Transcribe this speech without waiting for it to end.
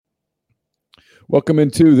Welcome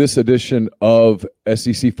into this edition of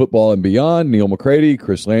SEC Football and Beyond. Neil McCready,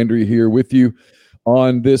 Chris Landry here with you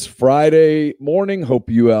on this Friday morning. Hope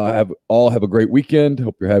you have a great weekend.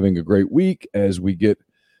 Hope you're having a great week as we get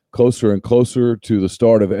closer and closer to the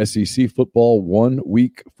start of SEC football. 1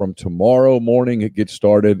 week from tomorrow morning, it gets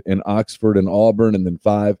started in Oxford and Auburn, and then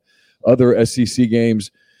 5 other SEC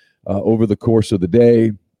games over the course of the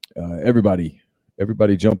day. Everybody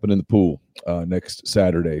jumping in the pool next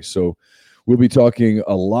Saturday. So we'll be talking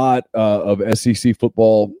a lot of SEC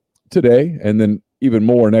football today, and then even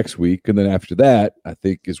more next week. And then after that, I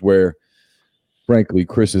think is where, frankly,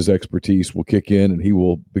 Chris's expertise will kick in, and he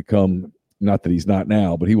will become, not that he's not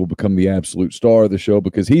now, but he will become the absolute star of the show,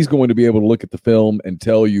 because he's going to be able to look at the film and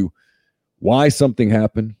tell you why something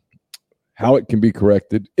happened, how it can be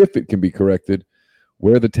corrected, if it can be corrected,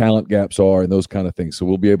 where the talent gaps are, and those kind of things. So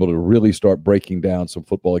we'll be able to really start breaking down some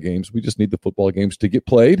football games. We just need the football games to get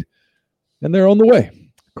played, and they're on the way.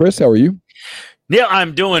 Chris, how are you? Neil,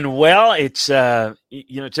 I'm doing well. It's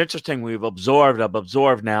it's interesting. I've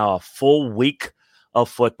absorbed now a full week of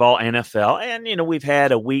football, NFL, and we've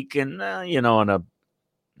had a week and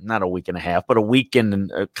not a week and a half, but a week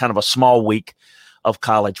and kind of a small week of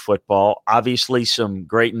college football. Obviously, some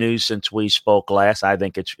great news since we spoke last. I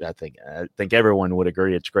think everyone would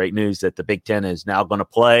agree it's great news that the Big Ten is now going to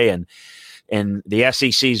play, and the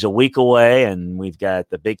SEC is a week away, and we've got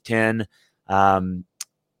the Big Ten. A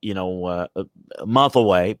month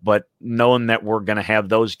away, but knowing that we're going to have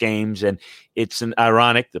those games, and it's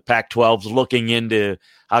ironic, the Pac-12's looking into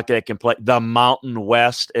how they can play. The Mountain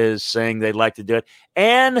West is saying they'd like to do it.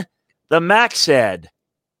 And the MAC said,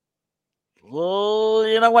 well,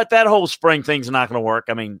 you know what? That whole spring thing's not going to work.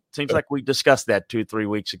 I mean, it seems like we discussed that 2-3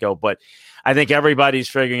 weeks ago, but I think everybody's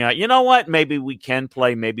figuring out, you know what? Maybe we can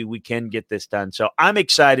play. Maybe we can get this done. So I'm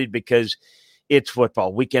excited because it's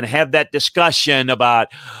football. We can have that discussion about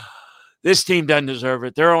this team doesn't deserve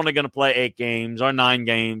it. They're only going to play 8 games or 9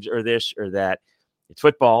 games or this or that. It's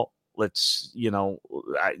football. Let's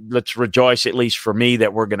rejoice, at least for me,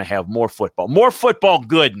 that we're going to have more football. More football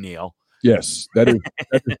good, Neil. Yes, that is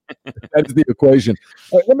the equation.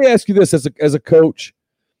 Let me ask you this as a coach.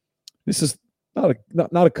 This is not a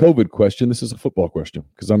COVID question. This is a football question,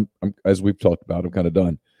 because I'm as we've talked about, I'm kind of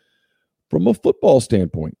done. From a football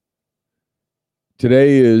standpoint,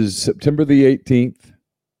 today is September the 18th.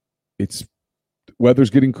 It's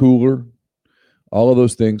weather's getting cooler, all of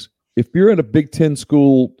those things. If you're in a Big Ten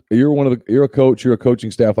school, you're a coach, you're a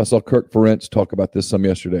coaching staff. I saw Kirk Ferentz talk about this some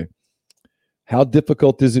yesterday. How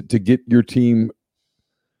difficult is it to get your team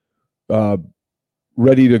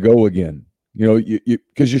ready to go again?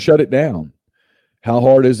 Because you shut it down. How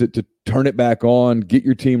hard is it to turn it back on, get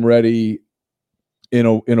your team ready in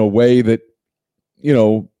a way that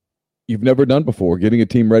you've never done before? Getting a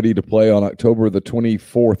team ready to play on October the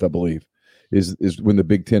 24th, I believe, is when the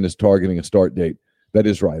Big Ten is targeting a start date. That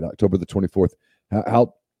is right, October the 24th.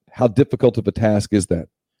 How difficult of a task is that?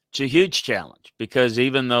 It's a huge challenge, because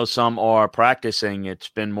even though some are practicing, it's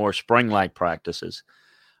been more spring-like practices.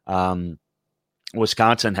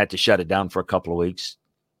 Wisconsin had to shut it down for a couple of weeks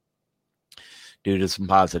due to some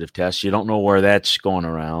positive tests. You don't know where that's going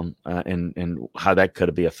around and how that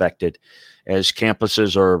could be affected. As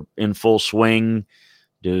campuses are in full swing,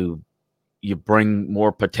 do you bring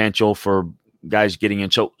more potential for guys getting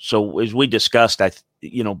in? So as we discussed,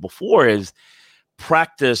 before, is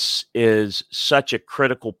practice is such a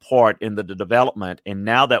critical part in the development. And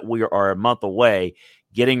now that we are a month away,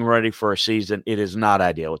 getting ready for a season, it is not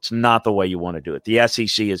ideal. It's not the way you want to do it. The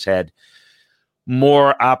SEC has had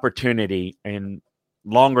more opportunity and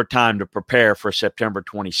longer time to prepare for September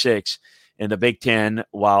 26th. And the Big Ten,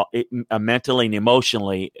 while mentally and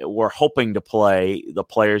emotionally, we're hoping to play the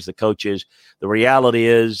players, the coaches. The reality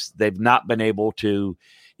is they've not been able to,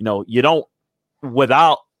 you don't,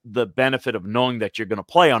 without the benefit of knowing that you're going to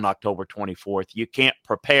play on October 24th, you can't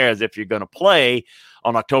prepare as if you're going to play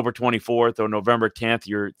on October 24th or November 10th.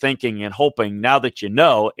 You're thinking and hoping, now that you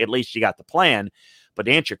know, at least you got the plan. But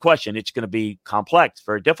to answer your question, it's going to be complex,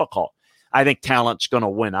 very difficult. I think talent's going to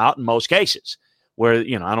win out in most cases, where,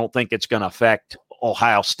 I don't think it's going to affect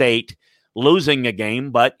Ohio State losing a game,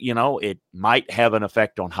 but, it might have an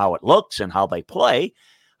effect on how it looks and how they play.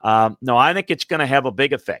 No, I think it's going to have a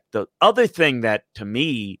big effect. The other thing that, to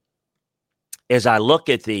me, as I look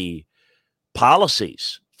at the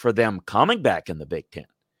policies for them coming back in the Big Ten,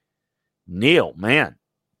 Neil, man,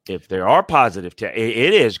 if there are positive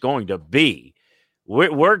it is going to be,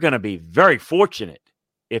 we're going to be very fortunate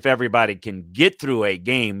if everybody can get through 8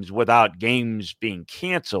 games without games being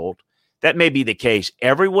canceled. That may be the case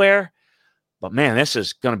everywhere, But man, this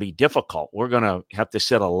is going to be difficult. We're going to have to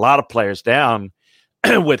sit a lot of players down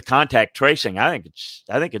with contact tracing. I think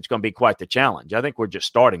it's going to be quite the challenge. I think we're just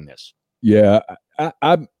starting this. Yeah,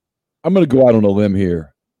 I'm going to go out on a limb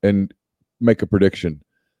here and make a prediction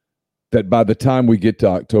that by the time we get to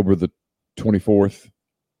October the 24th,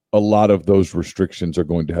 a lot of those restrictions are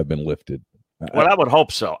going to have been lifted. Well, I would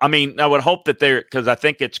hope so. I mean, I would hope that because I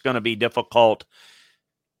think it's going to be difficult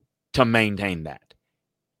to maintain that.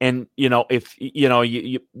 And, if,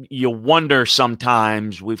 you wonder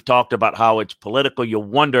sometimes, we've talked about how it's political. You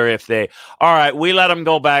wonder if all right, we let them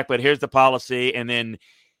go back, but here's the policy. And then,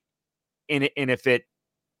 if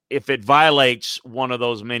it violates one of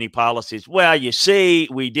those many policies, well, you see,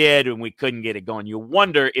 we did, and we couldn't get it going. You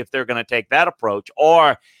wonder if they're going to take that approach,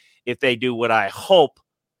 or if they do what I hope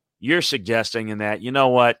you're suggesting, in that, you know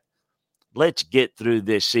what, let's get through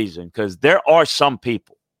this season, because there are some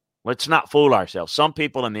people. Let's not fool ourselves. Some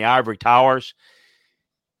people in the ivory towers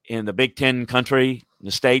in the Big Ten country,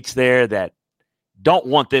 the states there, that don't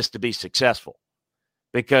want this to be successful.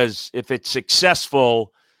 Because if it's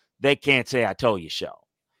successful, they can't say, I told you so.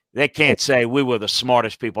 They can't say we were the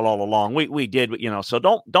smartest people all along. We did, so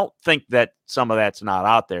don't think that some of that's not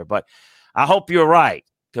out there. But I hope you're right,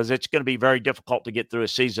 because it's going to be very difficult to get through a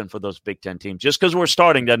season for those Big Ten teams. Just because we're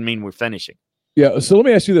starting doesn't mean we're finishing. Yeah, so let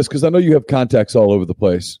me ask you this, because I know you have contacts all over the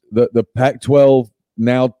place. The Pac-12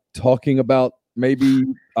 now talking about maybe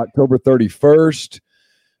October 31st.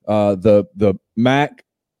 The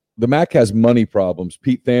MAC has money problems.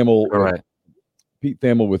 Pete Thamel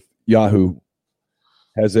with Yahoo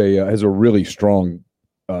has a really strong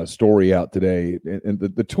story out today, and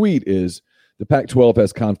the tweet is the Pac-12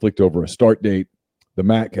 has conflict over a start date. The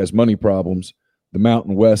MAC has money problems. The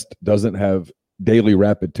Mountain West doesn't have daily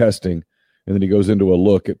rapid testing. And then he goes into a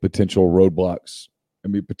look at potential roadblocks.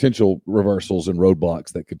 Potential reversals and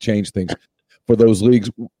roadblocks that could change things for those leagues.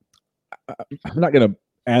 I'm not going to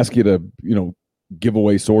ask you to, give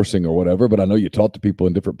away sourcing or whatever, but I know you talk to people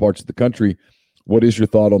in different parts of the country. What is your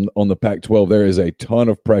thought on the Pac-12? There is a ton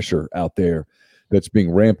of pressure out there that's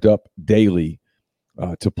being ramped up daily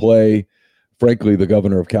to play. Frankly, the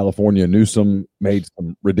governor of California, Newsom, made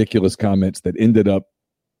some ridiculous comments that ended up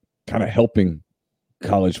kind of helping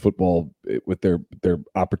college football with their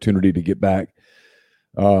opportunity to get back.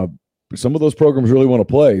 Some of those programs really want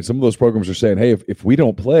to play. Some of those programs are saying, hey, if we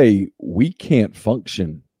don't play, we can't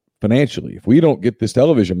function financially. If we don't get this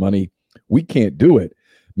television money, we can't do it.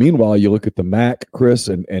 Meanwhile, you look at the MAC, Chris,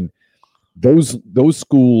 and those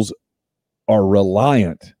schools are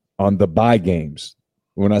reliant on the bye games.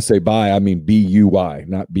 When I say bye, I mean B-U-Y,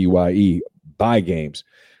 not B-Y-E, bye games.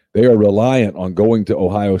 They are reliant on going to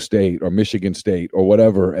Ohio State or Michigan State or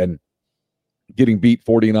whatever and getting beat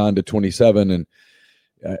 49-27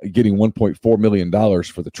 and getting $1.4 million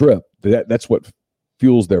for the trip. That's what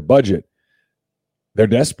fuels their budget. They're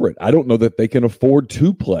desperate. I don't know that they can afford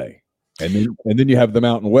to play. And then you have the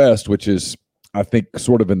Mountain West, which is, I think,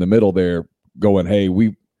 sort of in the middle there, going, hey,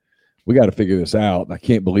 we got to figure this out. I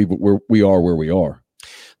can't believe we are where we are.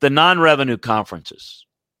 The non-revenue conferences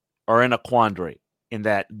are in a quandary, in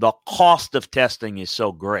that the cost of testing is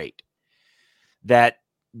so great that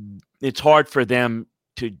it's hard for them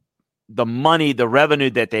to, the revenue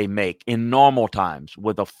that they make in normal times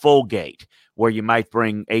with a full gate, where you might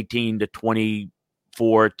bring 18 to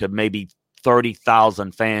 24 to maybe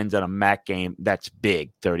 30,000 fans at a MAC game. That's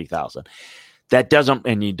big, 30,000. That doesn't,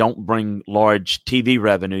 and you don't bring large TV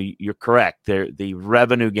revenue. You're correct. The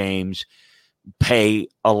revenue games pay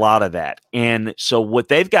a lot of that. And so what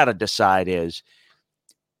they've got to decide is,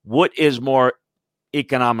 what is more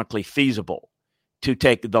economically feasible, to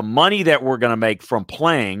take the money that we're going to make from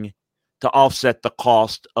playing to offset the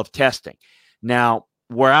cost of testing. Now,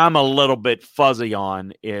 where I'm a little bit fuzzy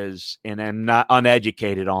on is, and I'm not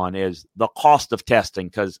uneducated on, is the cost of testing,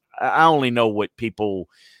 because I only know what people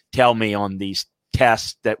tell me on these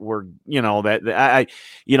tests that were,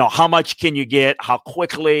 how much can you get, how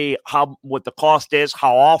quickly, what the cost is,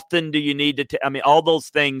 how often do you need to, all those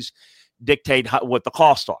things dictate what the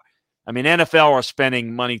costs are. NFL are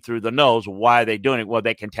spending money through the nose. Why are they doing it? Well,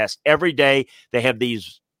 they can test every day. They have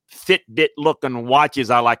these Fitbit-looking watches,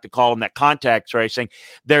 I like to call them, that contact tracing.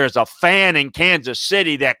 There's a fan in Kansas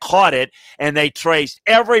City that caught it, and they traced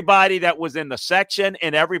everybody that was in the section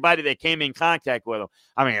and everybody that came in contact with them.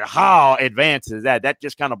 How advanced is that? That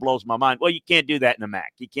just kind of blows my mind. Well, you can't do that in the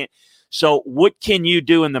MAC. You can't. So what can you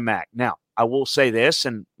do in the MAC? Now, I will say this,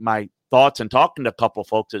 and my thoughts and talking to a couple of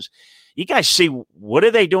folks is, you guys see, what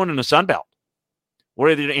are they doing in the Sun Belt? What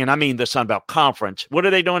are they doing? And I mean the Sun Belt Conference. What are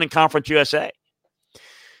they doing in Conference USA?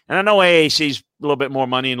 And I know AAC's little bit more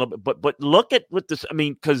money, and a little bit, but look at what this. I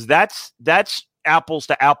mean, because that's apples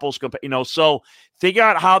to apples. So figure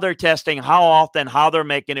out how they're testing, how often, how they're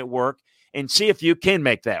making it work, and see if you can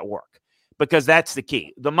make that work, because that's the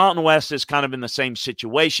key. The Mountain West is kind of in the same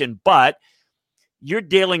situation, but you're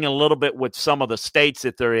dealing a little bit with some of the states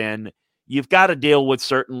that they're in. You've got to deal with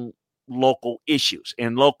certain local issues,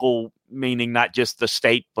 and local meaning not just the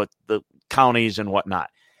state, but the counties and whatnot.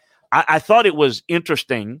 I thought it was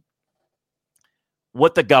interesting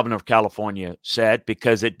what the governor of California said,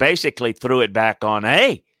 because it basically threw it back on,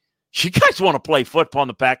 hey, you guys want to play football in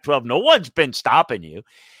the Pac-12. No one's been stopping you.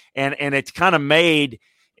 And it's kind of made,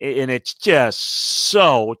 and it's just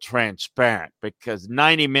so transparent, because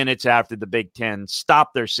 90 minutes after the Big Ten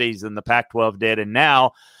stopped their season, the Pac-12 did. And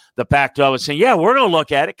now the Pac-12 is saying, yeah, we're going to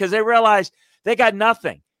look at it, because they realize they got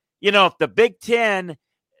nothing. If the Big Ten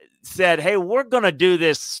said, hey, we're going to do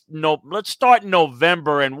this, let's start in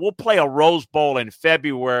November and we'll play a Rose Bowl in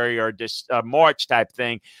February or just March type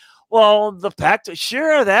thing. Well, the Pac-12,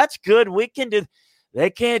 sure, that's good. We can do.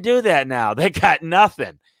 They can't do that now. They got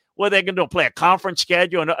nothing. What are they going to do? Play a conference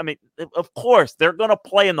schedule? I mean, of course, they're going to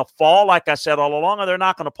play in the fall, like I said all along, or they're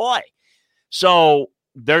not going to play. So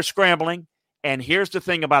they're scrambling. And here's the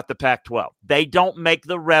thing about the Pac-12. They don't make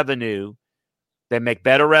the revenue. They make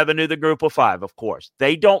better revenue than Group of Five, of course.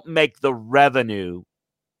 They don't make the revenue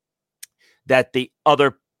that the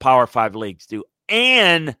other Power Five leagues do.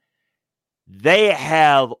 And they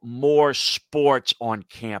have more sports on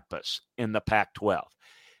campus in the Pac-12.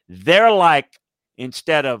 They're like,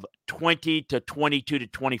 instead of 20 to 22 to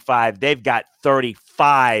 25, they've got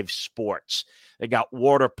 35 sports. They got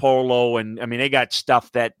water polo, and, I mean, they got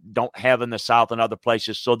stuff that don't have in the South and other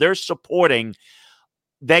places. So they're supporting.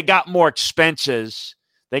 They got more expenses,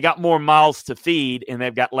 they got more mouths to feed, and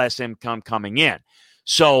they've got less income coming in.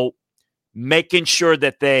 So making sure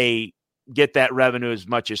that they get that revenue as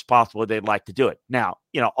much as possible, they'd like to do it. Now,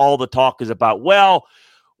 all the talk is about, well,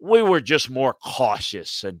 we were just more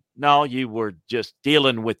cautious. And no, you were just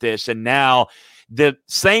dealing with this. And now the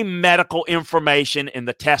same medical information and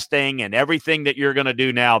the testing and everything that you're going to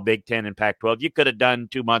do now, Big Ten and Pac-12, you could have done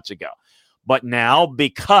 2 months ago. But now,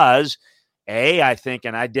 because I think,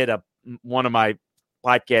 and I did one of my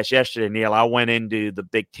podcasts yesterday, Neil, I went into the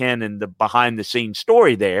Big Ten and the behind-the-scenes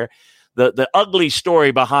story there, the ugly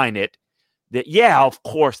story behind it, that, yeah, of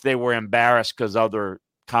course they were embarrassed because other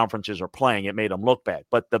conferences are playing. It made them look bad.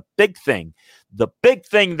 But the big thing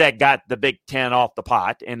that got the Big Ten off the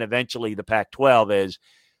pot and eventually the Pac-12 is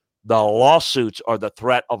the lawsuits, or the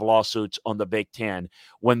threat of lawsuits on the Big Ten,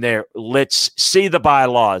 when let's see the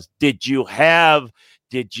bylaws. Did you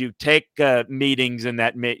take meetings in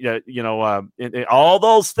that, all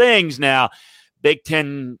those things? Now, Big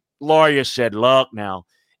Ten lawyers said, look, now,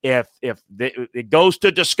 if it goes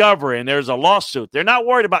to discovery and there's a lawsuit, they're not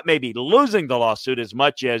worried about maybe losing the lawsuit as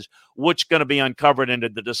much as what's going to be uncovered into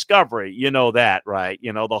the discovery. You know that, right?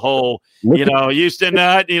 The whole, Houston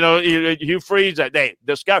Nutt, Hugh Freeze, they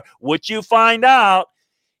discover what you find out.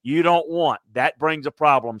 You don't want. That brings a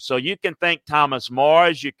problem. So you can thank Thomas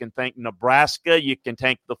Mars. You can thank Nebraska. You can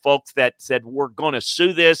thank the folks that said, we're going to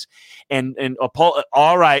sue this. And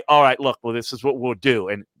all right, look, well, this is what we'll do.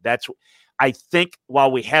 And that's, I think,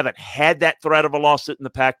 while we haven't had that threat of a lawsuit in the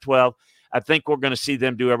Pac-12, I think we're going to see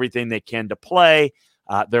them do everything they can to play.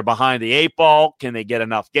 They're behind the 8 ball. Can they get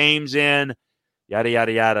enough games in? Yada,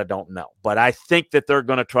 yada, yada, don't know. But I think that they're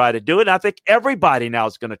going to try to do it. And I think everybody now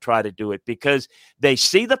is going to try to do it, because they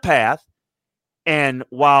see the path. And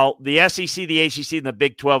while the SEC, the ACC, and the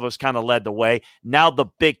Big 12 has kind of led the way, now the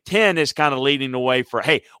Big 10 is kind of leading the way for,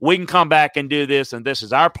 hey, we can come back and do this, and this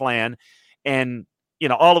is our plan. And,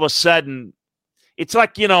 all of a sudden, it's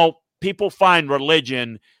like, people find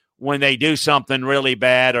religion when they do something really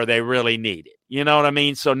bad or they really need it. You know what I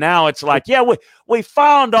mean? So now it's like, yeah, we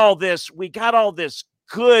found all this. We got all this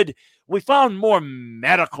good. We found more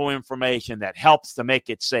medical information that helps to make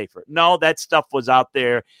it safer. No, that stuff was out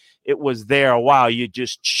there. It was there a while. You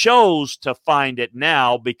just chose to find it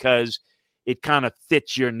now because it kind of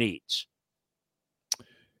fits your needs.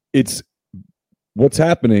 It's what's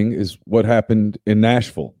happening is what happened in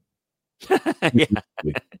Nashville. Yeah.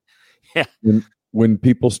 Yeah. When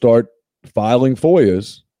people start filing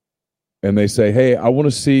FOIAs and they say, hey, I want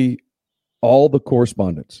to see all the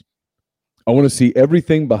correspondence. I want to see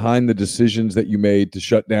everything behind the decisions that you made to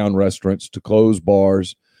shut down restaurants, to close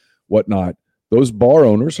bars, whatnot. Those bar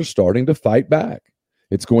owners are starting to fight back.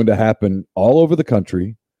 It's going to happen all over the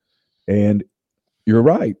country. And you're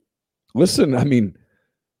right. Listen, I mean,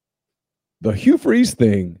 the Hugh Freeze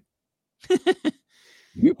thing.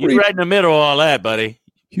 You're right in the middle of all that, buddy.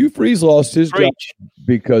 Hugh Freeze lost his job Preach.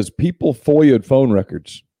 because people FOIA'd phone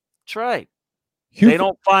records. That's right. Hugh They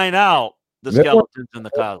don't find out the skeletons in the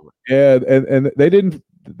closet. Yeah, and they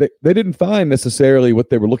didn't find necessarily what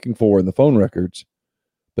they were looking for in the phone records.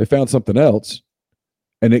 They found something else,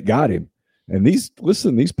 and it got him. And these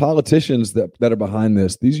politicians that are behind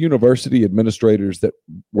this, these university administrators that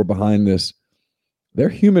were behind this, they're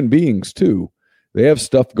human beings too. They have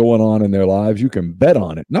stuff going on in their lives. You can bet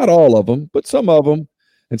on it. Not all of them, but some of them.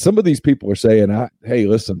 And some of these people are saying, hey,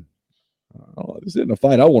 listen, this isn't a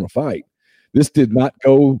fight I want to fight. This did not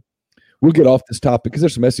go. We'll get off this topic because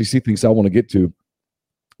there's some SEC things I want to get to.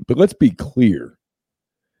 But let's be clear.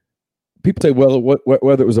 People say, well,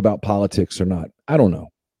 whether it was about politics or not, I don't know.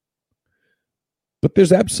 But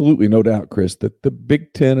there's absolutely no doubt, Chris, that the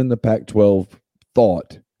Big Ten and the Pac-12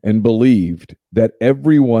 thought and believed that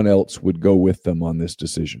everyone else would go with them on this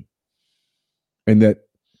decision. And that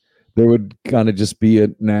there would kind of just be a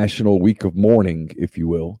national week of mourning, if you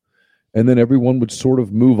will. And then everyone would sort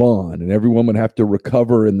of move on and everyone would have to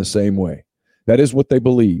recover in the same way. That is what they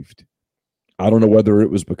believed. I don't know whether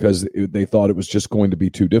it was because they thought it was just going to be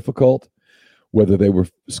too difficult, whether they were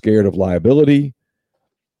scared of liability,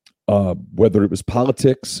 whether it was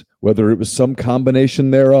politics, whether it was some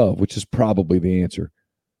combination thereof, which is probably the answer.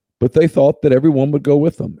 But they thought that everyone would go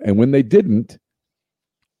with them. And when they didn't,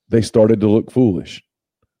 they started to look foolish.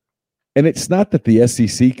 And it's not that the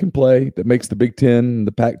SEC can play that makes the Big Ten and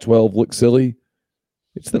the Pac-12 look silly.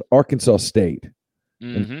 It's that Arkansas State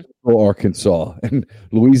and Arkansas and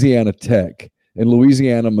Louisiana Tech and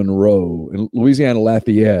Louisiana Monroe and Louisiana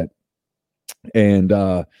Lafayette and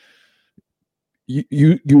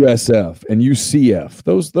USF and UCF.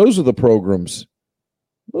 Those are the programs.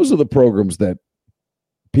 Those are the programs that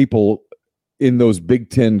people in those Big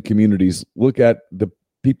Ten communities look at the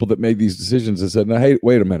people that made these decisions and said, "Now, hey,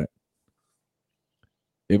 wait a minute.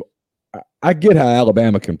 If I get how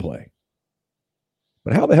Alabama can play,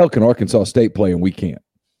 but how the hell can Arkansas State play and we can't?"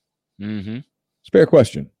 Mm-hmm. It's a fair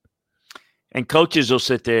question. And coaches will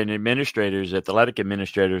sit there and administrators, athletic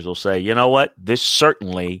administrators will say, you know what? This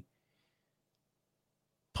certainly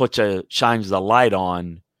shines the light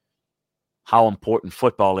on how important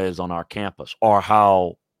football is on our campus or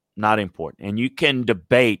how not important. And you can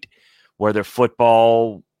debate whether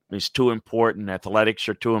football is too important, athletics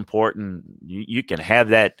are too important. You can have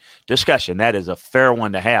that discussion. That is a fair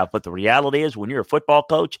one to have. But the reality is when you're a football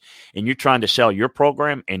coach and you're trying to sell your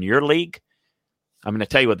program and your league, I'm going to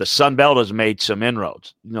tell you what, the Sun Belt has made some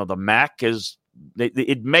inroads. You know, the MAC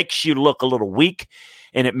it makes you look a little weak,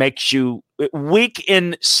 and it makes you weak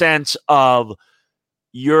in sense of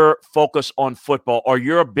your focus on football or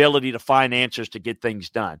your ability to find answers to get things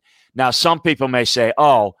done. Now, some people may say,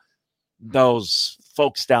 oh, those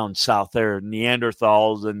folks down south, they're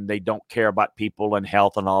Neanderthals and they don't care about people and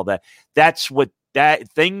health and all that. That's what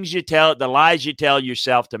the lies you tell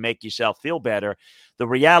yourself to make yourself feel better. The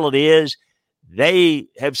reality is they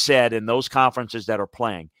have said in those conferences that are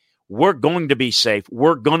playing, we're going to be safe.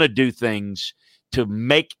 We're going to do things to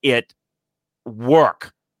make it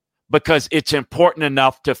work because it's important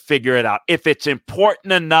enough to figure it out. If it's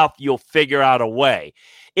important enough, you'll figure out a way.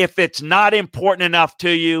 If it's not important enough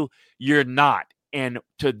to you, you're not. And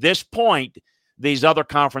to this point, these other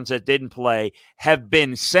conferences that didn't play have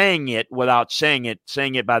been saying it without saying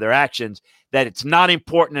it by their actions, that it's not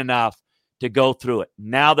important enough to go through it.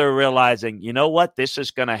 Now they're realizing, you know what? This is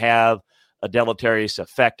going to have a deleterious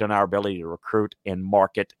effect on our ability to recruit and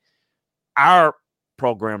market our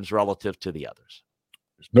programs relative to the others.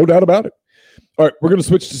 There's no doubt about it. All right, we're going to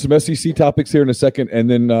switch to some SEC topics here in a second, and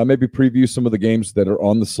then maybe preview some of the games that are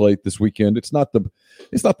on the slate this weekend. It's not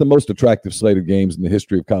the most attractive slate of games in the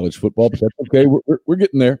history of college football, but that's okay. We're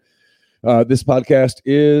getting there. This podcast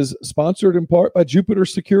is sponsored in part by Jupiter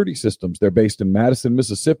Security Systems. They're based in Madison,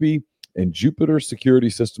 Mississippi, and Jupiter Security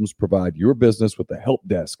Systems provide your business with a help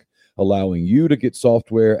desk, allowing you to get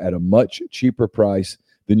software at a much cheaper price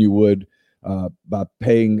than you would by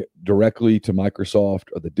paying directly to Microsoft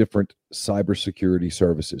or the different cybersecurity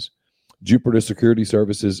services. Jupiter Security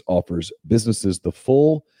Services offers businesses the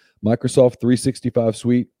full Microsoft 365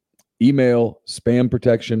 suite, email, spam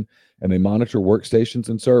protection, and they monitor workstations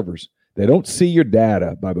and servers. They don't see your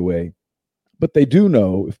data, by the way, but they do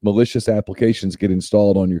know if malicious applications get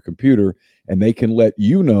installed on your computer, and they can let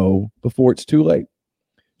you know before it's too late.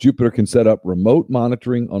 Jupiter can set up remote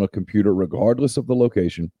monitoring on a computer regardless of the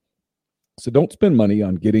location. So don't spend money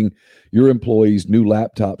on getting your employees new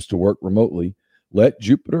laptops to work remotely. Let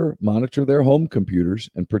Jupiter monitor their home computers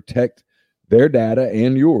and protect their data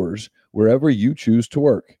and yours wherever you choose to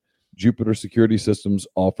work. Jupiter Security Systems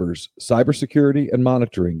offers cybersecurity and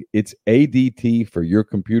monitoring. It's ADT for your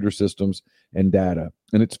computer systems and data,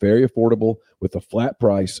 and it's very affordable with a flat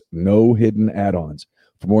price, no hidden add-ons.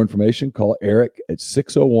 For more information, call Eric at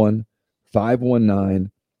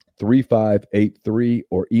 601-519-3583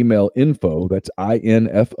 or email info, that's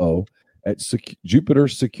INFO, at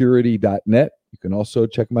jupitersecurity.net. You can also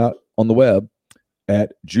check them out on the web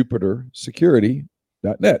at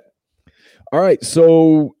jupitersecurity.net. All right,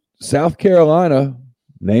 so South Carolina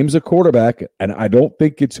names a quarterback, and I don't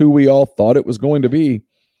think it's who we all thought it was going to be.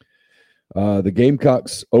 The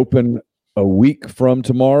Gamecocks open a week from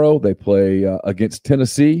tomorrow. They play against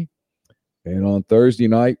Tennessee, and on Thursday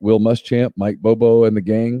night, Will Muschamp, Mike Bobo, and the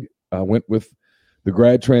gang went with the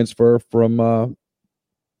grad transfer from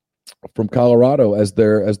Colorado as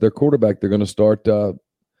their quarterback. They're going to start. They're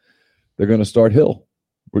going to start Hill.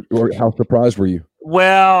 Or how surprised were you?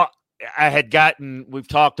 Well, we've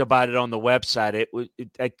talked about it on the website.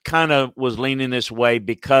 I kind of was leaning this way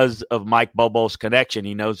because of Mike Bobo's connection.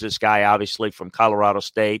 He knows this guy, obviously, from Colorado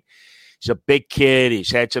State. He's a big kid.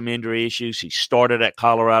 He's had some injury issues. He started at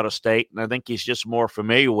Colorado State, and I think he's just more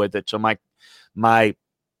familiar with it. So my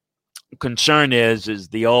concern is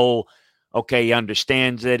the old, okay, he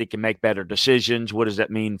understands it. He can make better decisions. What does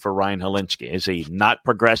that mean for Ryan Hilinski? Is he not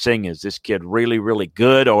progressing? Is this kid really, really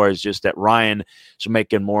good? Or is just that Ryan is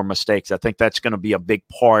making more mistakes? I think that's going to be a big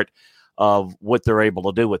part of what they're able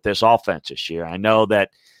to do with this offense this year. I know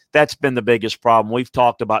that's been the biggest problem. We've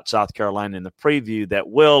talked about South Carolina in the preview, that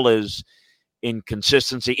Will is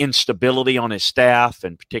inconsistency, instability on his staff,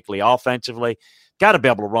 and particularly offensively. Got to be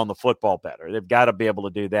able to run the football better. They've got to be able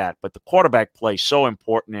to do that. But the quarterback play is so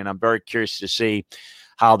important, and I'm very curious to see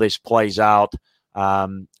how this plays out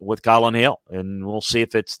with Colin Hill, and we'll see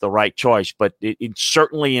if it's the right choice. But it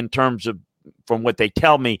certainly, in terms of, from what they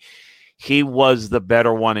tell me, he was the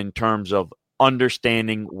better one in terms of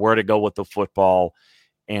understanding where to go with the football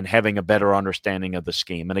and having a better understanding of the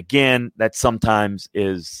scheme. And again, that sometimes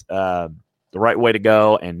is the right way to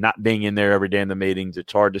go, and not being in there every day in the meetings.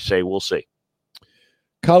 It's hard to say. We'll see.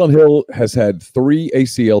 Colin Hill has had 3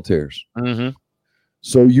 ACL tears. Mm-hmm.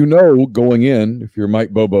 So going in, if you're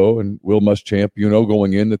Mike Bobo and Will Muschamp,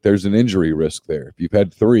 going in that there's an injury risk there. If you've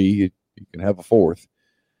had 3, you can have a 4th.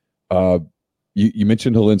 You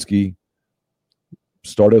mentioned Hilinski,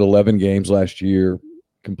 started 11 games last year,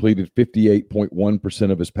 completed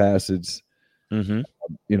 58.1% of his passes. Mm-hmm.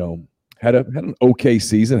 Had an okay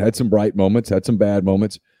season, had some bright moments, had some bad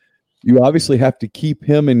moments. You obviously have to keep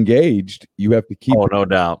him engaged. You have to keep no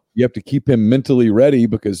doubt. You have to keep him mentally ready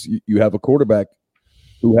because you have a quarterback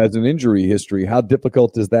who has an injury history. How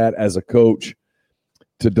difficult is that as a coach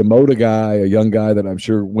to demote a young guy that I'm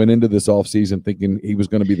sure went into this offseason thinking he was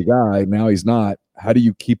going to be the guy. Now he's not. How do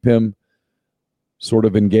you keep him sort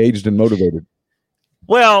of engaged and motivated?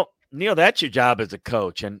 Well, Neil, that's your job as a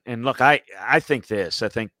coach. And look, I think this. I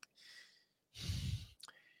think,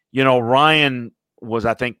 Ryan was,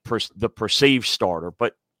 I think, the perceived starter.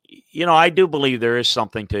 But, I do believe there is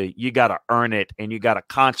something to, you got to earn it, and you got to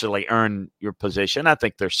constantly earn your position. I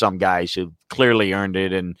think there's some guys who clearly earned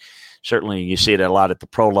it, and certainly you see it a lot at the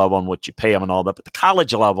pro level and what you pay them and all that. But the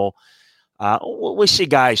college level, we see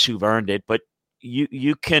guys who've earned it, but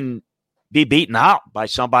you can be beaten out by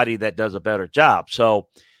somebody that does a better job. So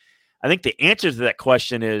I think the answer to that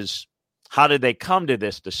question is, how did they come to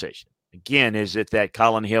this decision? Again, is it that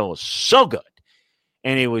Colin Hill was so good,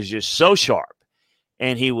 and he was just so sharp,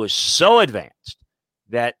 and he was so advanced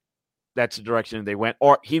that that's the direction they went?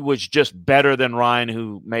 Or he was just better than Ryan,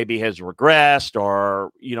 who maybe has regressed,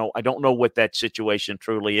 or, I don't know what that situation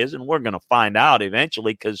truly is. And we're going to find out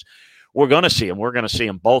eventually, because we're going to see him. We're going to see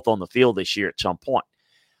them both on the field this year at some point.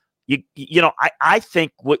 I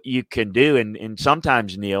think what you can do, and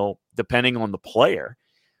sometimes, Neil, depending on the player,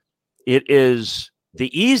 it is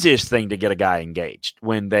the easiest thing to get a guy engaged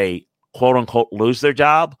when they, quote unquote, lose their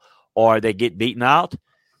job or they get beaten out.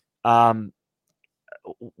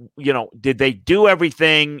 Did they do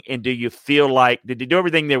everything, and do you feel like, did they do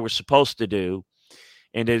everything they were supposed to do?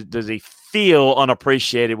 And does he feel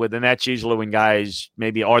unappreciated with? And that's usually when guys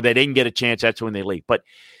maybe, or they didn't get a chance, that's when they leave. But,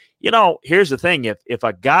 here's the thing. If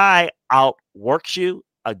a guy outworks you,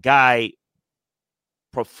 a guy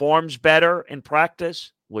performs better in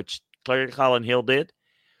practice, which clearly Colin Hill did,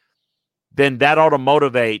 then that ought to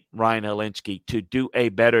motivate Ryan Hilinski to do a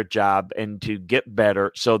better job and to get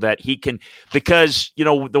better so that he can, because,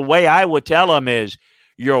 the way I would tell him is,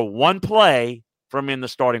 you're one play from in the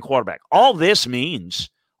starting quarterback. All this means,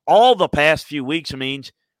 all the past few weeks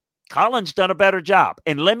means, Colin's done a better job.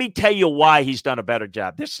 And let me tell you why he's done a better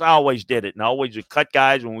job. This always did it, and always would cut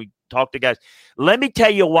guys when we talk to guys. Let me tell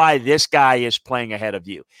you why this guy is playing ahead of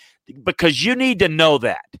you, because you need to know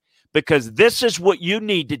that, because this is what you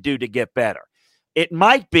need to do to get better. It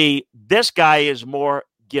might be this guy is more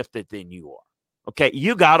gifted than you are. Okay,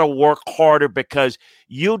 you got to work harder because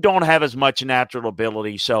you don't have as much natural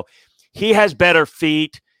ability. So he has better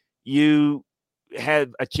feet. You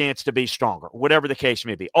have a chance to be stronger, whatever the case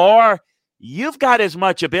may be. Or you've got as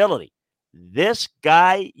much ability. This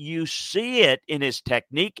guy, you see it in his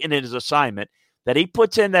technique and in his assignment that he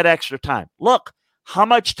puts in that extra time. Look, how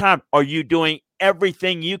much time are you doing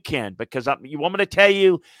everything you can? Because you want me to tell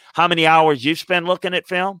you how many hours you've spent looking at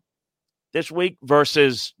film this week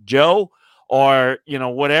versus Joe or,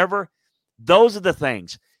 whatever. Those are the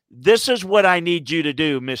things. This is what I need you to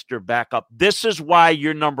do, Mr. Backup. This is why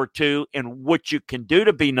you're number 2 and what you can do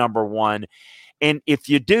to be number 1. And if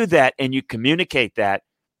you do that and you communicate that,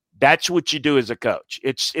 that's what you do as a coach.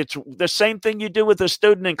 It's the same thing you do with a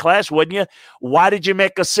student in class, wouldn't you? Why did you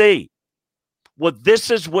make a C? Well,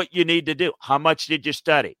 this is what you need to do. How much did you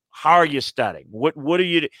study? How are you studying? What are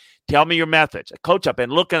you? Tell me your methods. Coach, I've been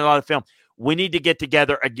looking at a lot of film. We need to get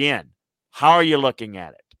together again. How are you looking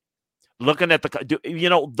at it? Looking at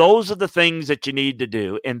those are the things that you need to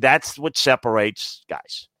do, and that's what separates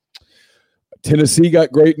guys. Tennessee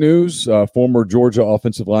got great news. Former Georgia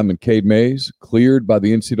offensive lineman Cade Mays cleared by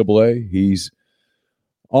the NCAA. He's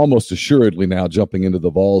almost assuredly now jumping into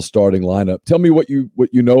the Vols starting lineup. Tell me what you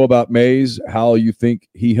know about Mays, how you think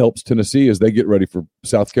he helps Tennessee as they get ready for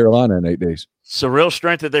South Carolina in 8 days. It's a real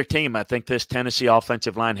strength of their team. I think this Tennessee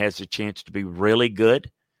offensive line has a chance to be really good.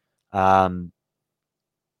 I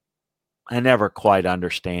never quite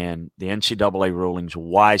understand the NCAA rulings,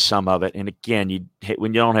 why some of it. And again,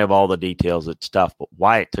 when you don't have all the details, it's tough, but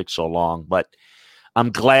why it took so long. But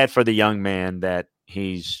I'm glad for the young man that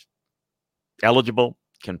he's eligible,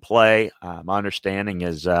 can play. My understanding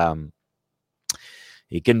is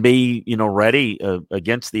he can be, ready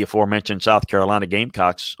against the aforementioned South Carolina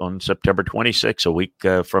Gamecocks on September 26th, a week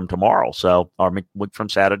from tomorrow. So, or a week from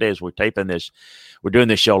Saturday as we're taping this. We're doing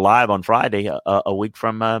this show live on Friday, a week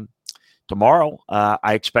from tomorrow.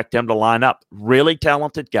 I expect him to line up. Really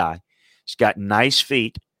talented guy. He's got nice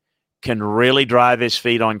feet, can really drive his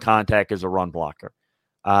feet on contact as a run blocker.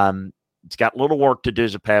 He's got little work to do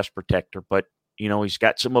as a pass protector, but, he's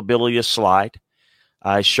got some ability to slide.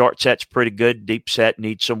 Short set's pretty good. Deep set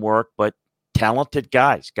needs some work, but talented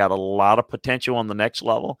guy. He's got a lot of potential on the next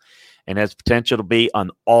level and has potential to be an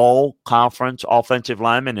all-conference offensive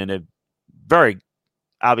lineman in a very,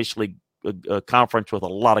 obviously, a conference with a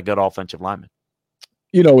lot of good offensive linemen.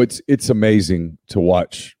 It's amazing to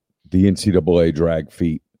watch the NCAA drag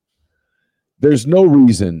feet. There's no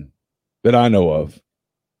reason that I know of,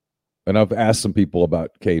 and I've asked some people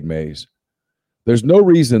about Cade Mays, there's no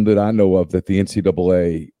reason that I know of that the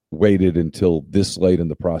NCAA waited until this late in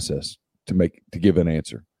the process to give an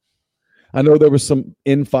answer. I know there was some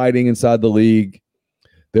infighting inside the league.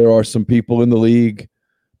 There are some people in the league,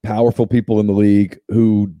 powerful people in the league,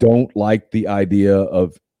 who don't like the idea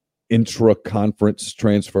of intra-conference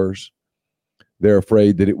transfers. They're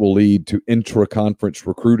afraid that it will lead to intra-conference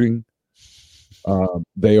recruiting.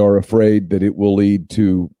 They are afraid that it will lead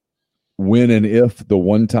to when and if the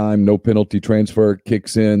one-time no-penalty transfer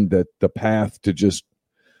kicks in, that the path to just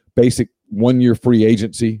basic one-year free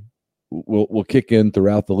agency will kick in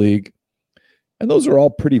throughout the league. And those are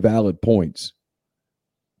all pretty valid points.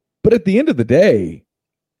 But at the end of the day,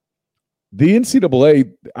 the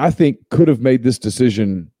NCAA, I think, could have made this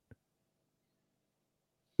decision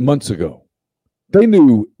months ago. They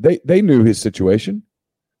knew his situation.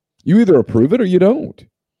 You either approve it or you don't.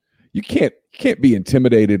 You can't be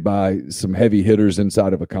intimidated by some heavy hitters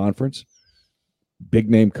inside of a conference. Big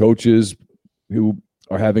name coaches who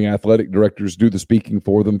are having athletic directors do the speaking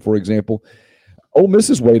for them, for example. Ole Miss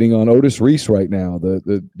is waiting on Otis Reese right now,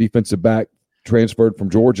 the defensive back transferred from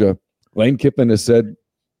Georgia. Lane Kiffin has said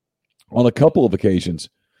on a couple of occasions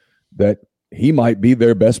that he might be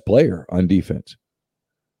their best player on defense.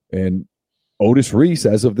 And Otis Reese,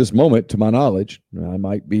 as of this moment, to my knowledge, I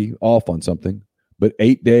might be off on something, but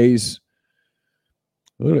 8 days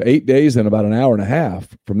and about an hour and a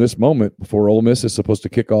half from this moment before Ole Miss is supposed to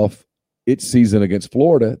kick off its season against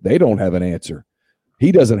Florida, they don't have an answer.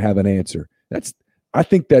 He doesn't have an answer. I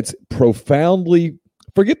think that's profoundly,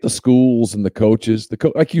 forget the schools and the coaches.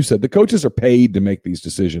 Like you said, the coaches are paid to make these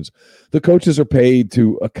decisions. The coaches are paid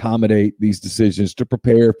to accommodate these decisions, to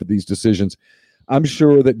prepare for these decisions. I'm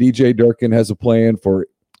sure that DJ Durkin has a plan for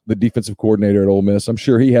the defensive coordinator at Ole Miss. I'm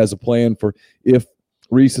sure he has a plan for if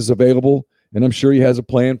Reese is available, and I'm sure he has a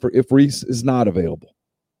plan for if Reese is not available.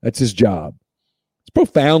 That's his job. It's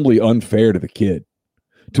profoundly unfair to the kid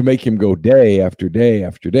to make him go day after day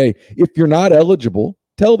after day. If you're not eligible,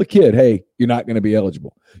 tell the kid, hey, you're not going to be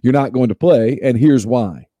eligible. You're not going to play, and here's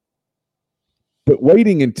why. But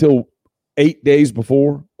waiting until 8 days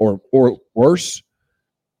before or worse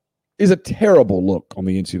is a terrible look on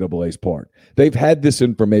the NCAA's part. They've had this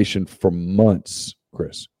information for months,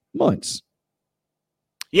 Chris. Months.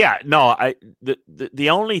 Yeah, no, the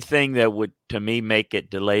only thing that would, to me, make it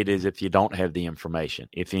delayed is if you don't have the information.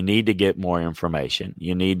 If you need to get more information,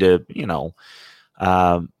 you need to,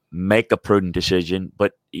 make a prudent decision.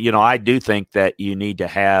 But, I do think that you need to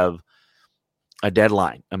have a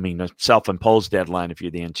deadline. I mean, a self-imposed deadline if you're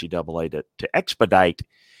the NCAA to expedite.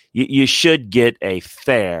 You should get a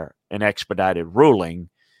fair and expedited ruling.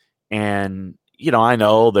 And, I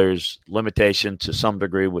know there's limitation to some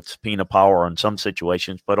degree with subpoena power in some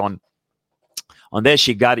situations, but on this,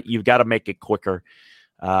 you've got to make it quicker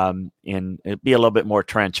and be a little bit more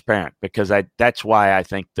transparent, because that's why I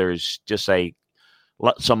think there's just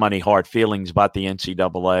so many hard feelings about the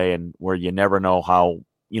NCAA, and where you never know how,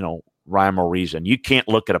 rhyme or reason. You can't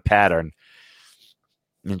look at a pattern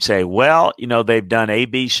and say, well, they've done A,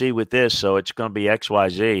 B, C with this, so it's going to be X, Y,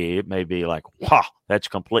 Z. It may be like, wow, that's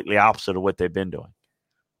completely opposite of what they've been doing.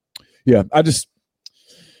 Yeah,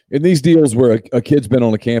 in these deals where a kid's been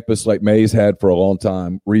on a campus like Mays had for a long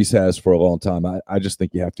time, Reese has for a long time, I just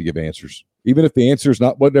think you have to give answers. Even if the answer is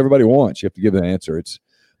not what everybody wants, you have to give an answer. It's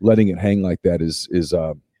letting it hang like that is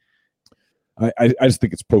I just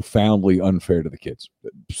think it's profoundly unfair to the kids.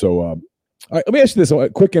 So all right, let me ask you this, a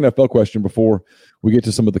quick NFL question before we get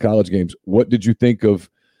to some of the college games. What did you think of,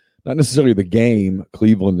 not necessarily the game,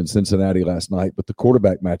 Cleveland and Cincinnati last night, but the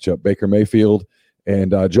quarterback matchup, Baker Mayfield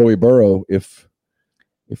and Joey Burrow? If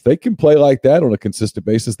they can play like that on a consistent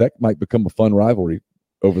basis, that might become a fun rivalry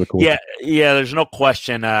over the course. Yeah, there's no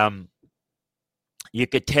question. You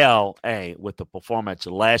could tell, with the performance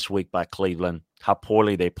last week by Cleveland, how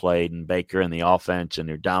poorly they played, and Baker and the offense, and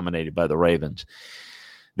they're dominated by the Ravens,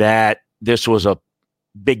 that this was a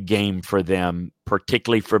big game for them,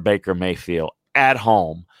 particularly for Baker Mayfield at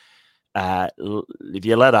home. If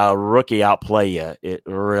you let a rookie outplay you, it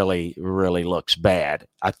really, really looks bad.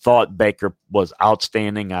 I thought Baker was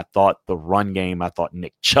outstanding. I thought the run game, I thought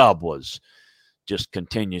Nick Chubb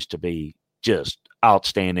continues to be just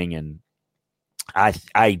outstanding. And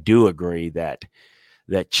I do agree that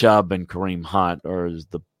Chubb and Kareem Hunt are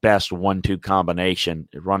the best 1-2 combination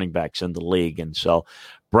running backs in the league. And so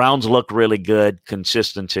Browns look really good.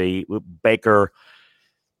 Consistency. Baker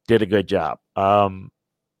did a good job.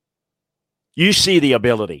 You see the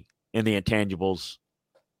ability in the intangibles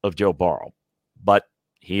of Joe Burrow, but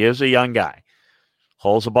he is a young guy.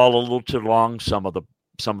 Holds the ball a little too long. Some of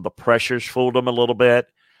the pressures fooled him a little bit.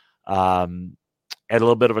 Had a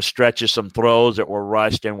little bit of a stretch of some throws that were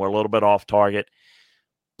rushed and were a little bit off target.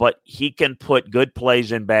 But he can put good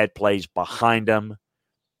plays and bad plays behind him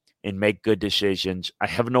and make good decisions. I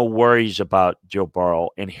have no worries about Joe Burrow,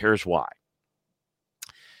 and here's why.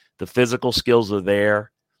 The physical skills are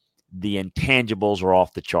there. The intangibles are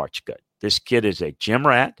off the charts good. This kid is a gym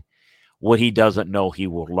rat. What he doesn't know, he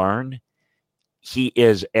will learn. He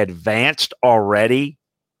is advanced already.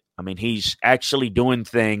 I mean, he's actually doing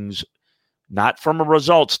things not from a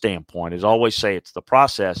result standpoint. As I always say, it's the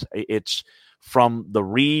process. It's from the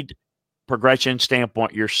read progression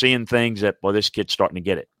standpoint. You're seeing things that, well, this kid's starting to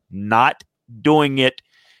get it. Not doing it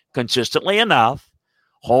consistently enough,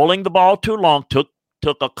 holding the ball too long, took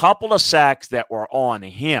a couple of sacks that were on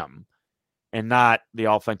him and not the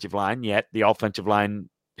offensive line, yet the offensive line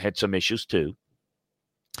had some issues too.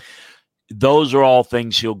 Those are all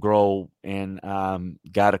things he'll grow, and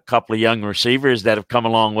got a couple of young receivers that have come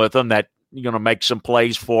along with him that you're going to make some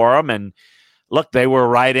plays for him. And look, they were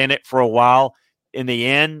right in it for a while. In the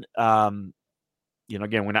end, again,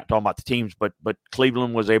 we're not talking about the teams, but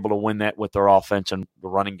Cleveland was able to win that with their offense and the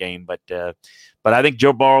running game. But I think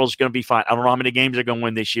Joe Burrow is going to be fine. I don't know how many games they're going to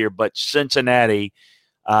win this year, but Cincinnati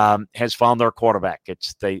has found their quarterback.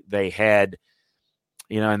 They had,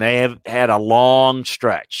 and they have had a long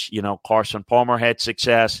stretch. Carson Palmer had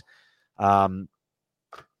success. They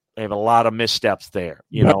have a lot of missteps there,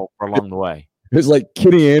 along the way. It's like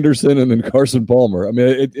Kenny Anderson and then Carson Palmer. I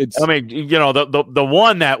mean, it's. I mean, the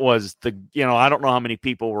one that was I don't know how many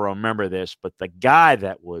people will remember this, but the guy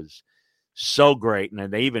that was so great,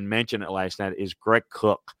 and they even mentioned it last night, is Greg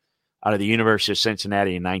Cook out of the University of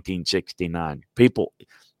Cincinnati in 1969.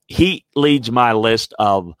 He leads my list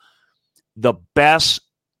of the best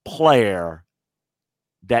player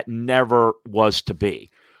that never was to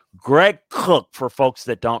be. Greg Cook, for folks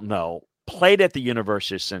that don't know, played at the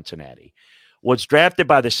University of Cincinnati, was drafted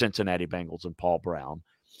by the Cincinnati Bengals and Paul Brown.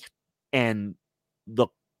 And the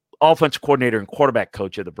offensive coordinator and quarterback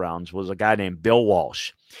coach of the Browns was a guy named Bill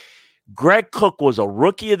Walsh. Greg Cook was a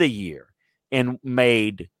rookie of the year and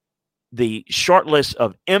made the short list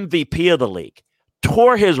of MVP of the league,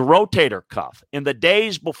 tore his rotator cuff in the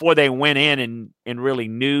days before they went in and really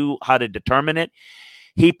knew how to determine it.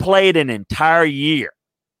 He played an entire year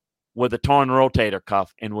with a torn rotator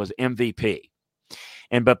cuff and was MVP.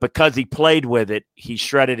 But because he played with it, he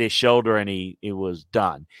shredded his shoulder and he was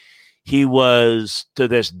done. He was, to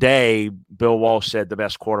this day, Bill Walsh said, the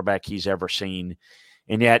best quarterback he's ever seen.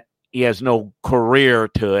 And yet he has no career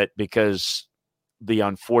to it because the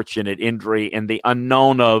unfortunate injury and the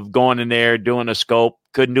unknown of going in there, doing a scope,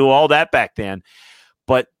 couldn't do all that back then.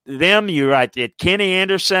 But you're right, Kenny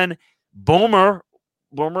Anderson, Boomer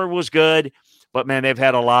was good. But, man, they've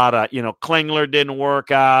had a lot of, Klingler didn't work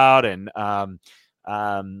out, and,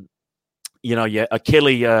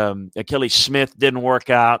 Achilles Smith didn't work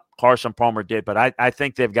out. Carson Palmer did, but I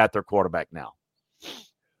think they've got their quarterback now.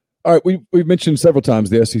 All right, we've mentioned several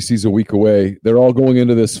times the SEC's a week away. They're all going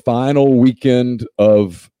into this final weekend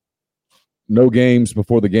of no games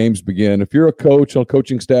before the games begin. If you're a coach on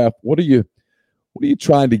coaching staff, what are you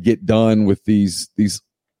trying to get done with these?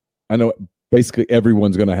 I know basically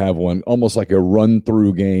everyone's going to have one, almost like a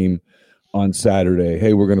run-through game on Saturday.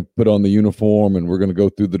 Hey, we're going to put on the uniform and we're going to go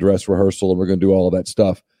through the dress rehearsal and we're going to do all of that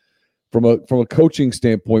stuff. From a coaching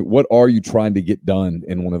standpoint, what are you trying to get done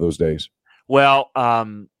in one of those days? Well,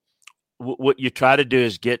 what you try to do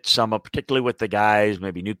is get some, particularly with the guys,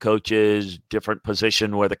 maybe new coaches, different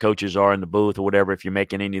position where the coaches are in the booth or whatever. If you're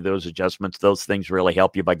making any of those adjustments, those things really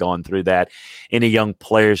help you by going through that. Any young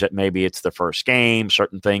players that maybe it's the first game,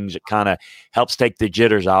 certain things, it kind of helps take the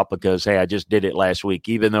jitters out because, hey, I just did it last week.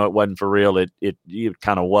 Even though it wasn't for real, it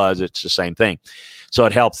kind of was. It's the same thing. So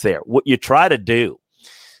it helps there. What you try to do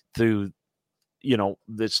through,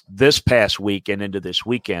 this past week and into this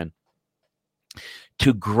weekend,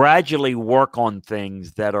 to gradually work on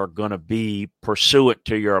things that are going to be pursuant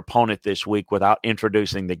to your opponent this week without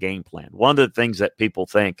introducing the game plan. One of the things that people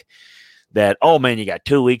think that, oh man, you got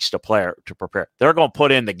 2 weeks to prepare. They're going to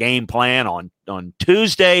put in the game plan on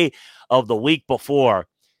Tuesday of the week before.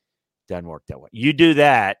 Doesn't work that way. You do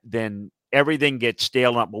that, then everything gets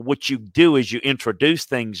stale up. But what you do is you introduce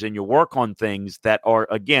things and you work on things that are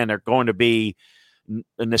going to be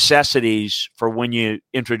necessities for when you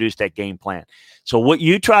introduce that game plan. So what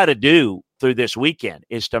you try to do through this weekend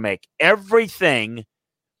is to make everything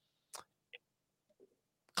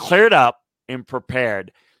cleared up and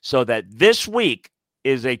prepared so that this week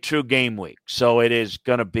is a true game week. So it is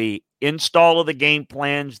going to be install of the game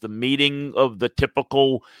plans, the meeting of the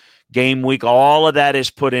typical game week. All of that is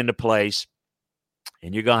put into place,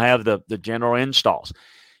 and you're going to have the general installs.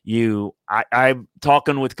 I'm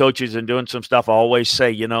talking with coaches and doing some stuff. I always say,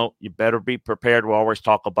 you better be prepared. We always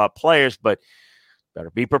talk about players, but better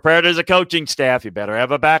be prepared as a coaching staff. You better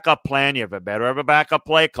have a backup plan. You better have a backup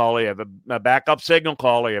play caller. You have a backup signal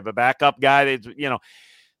caller. You have a backup guy that's,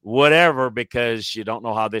 whatever, because you don't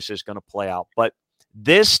know how this is going to play out. But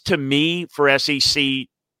this, to me, for SEC,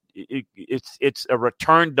 it's a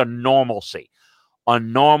return to normalcy, a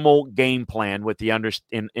normal game plan with the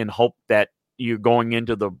in hope that you're going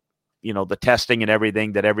into the testing and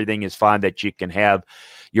everything, that everything is fine, that you can have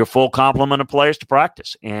your full complement of players to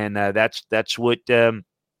practice. And that's what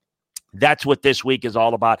this week is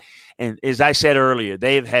all about. And as I said earlier,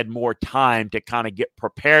 they've had more time to kind of get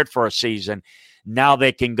prepared for a season. Now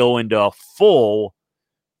they can go into a full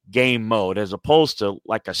game mode, as opposed to,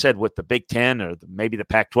 like I said, with the Big Ten or maybe the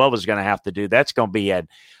Pac-12 is going to have to do. That's going to be at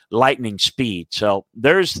lightning speed. So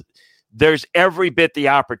there's every bit the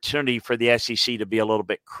opportunity for the SEC to be a little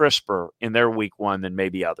bit crisper in their week one than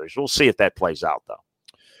maybe others. We'll see if that plays out, though.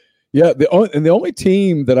 Yeah, the only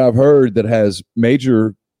team that I've heard that has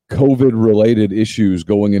major COVID-related issues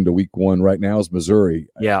going into week one right now is Missouri.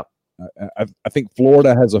 Yeah. I think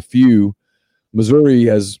Florida has a few. Missouri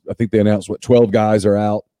has, I think they announced, 12 guys are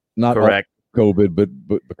out. Not correct COVID,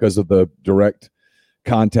 but because of the direct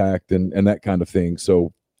contact and that kind of thing.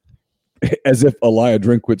 So as if Elijah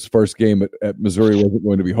Drinkwitz's first game at Missouri wasn't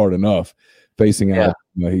going to be hard enough facing Alabama.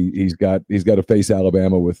 He's got to face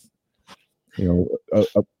Alabama with a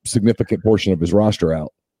significant portion of his roster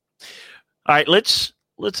out. All right, let's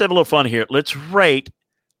have a little fun here. Let's rate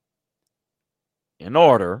in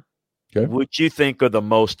order what you think are the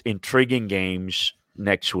most intriguing games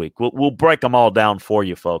next week. We'll break them all down for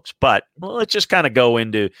you folks, but let's just kind of go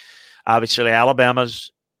into, obviously,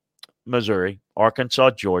 Alabama's Missouri,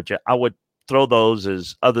 Arkansas, Georgia. I would throw those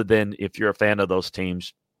as, other than if you're a fan of those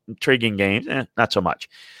teams, intriguing games, not so much.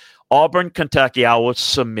 Auburn, Kentucky, I will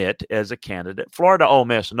submit as a candidate. Florida, Ole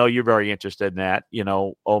Miss. I know you're very interested in that.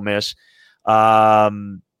 Ole Miss.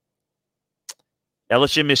 LSU,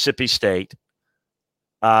 Mississippi State.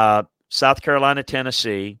 South Carolina,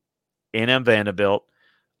 Tennessee. A&M, Vanderbilt.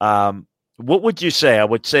 What would you say? I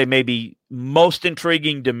would say maybe most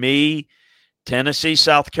intriguing to me, Tennessee,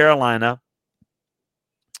 South Carolina.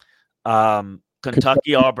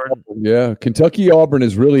 Kentucky, Auburn. Yeah, Kentucky, Auburn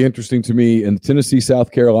is really interesting to me, and Tennessee,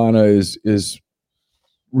 South Carolina is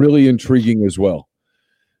really intriguing as well.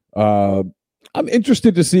 I'm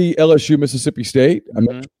interested to see LSU, Mississippi State. I'm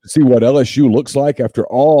interested to see what LSU looks like after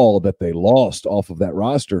all that they lost off of that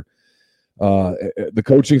roster. The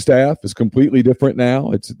coaching staff is completely different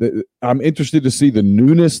now. I'm interested to see the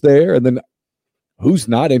newness there, and then who's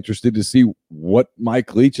not interested to see what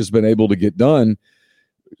Mike Leach has been able to get done,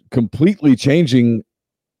 completely changing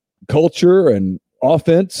culture and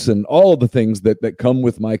offense and all of the things that come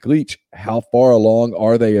with Mike Leach. How far along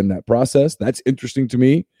are they in that process? That's interesting to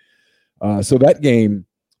me. So that game,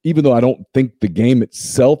 even though I don't think the game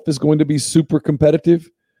itself is going to be super competitive,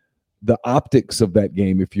 the optics of that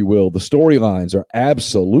game, if you will, the storylines are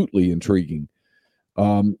absolutely intriguing.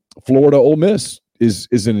 Florida, Ole Miss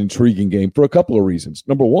is an intriguing game for a couple of reasons.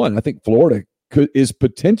 Number one, I think Florida is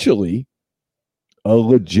potentially a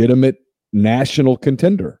legitimate national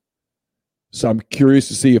contender. So I'm curious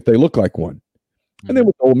to see if they look like one. And then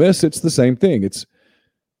with Ole Miss, it's the same thing.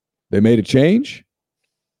 They made a change.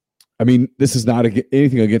 I mean, this is not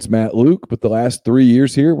anything against Matt Luke, but the last 3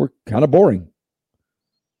 years here were kind of boring.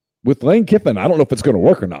 With Lane Kiffin, I don't know if it's going to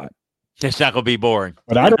work or not. It's not going to be boring.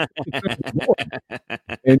 But I don't think it's going to be boring.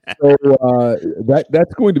 And so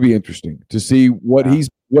that's going to be interesting to see what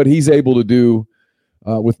he's able to do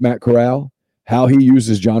with Matt Corral, how he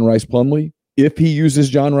uses John Rice Plumlee, if he uses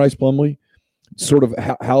John Rice Plumlee, sort of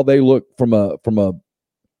how they look from a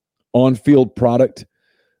on-field product.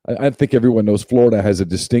 I think everyone knows Florida has a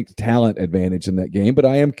distinct talent advantage in that game, but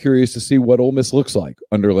I am curious to see what Ole Miss looks like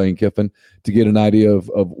under Lane Kiffin to get an idea of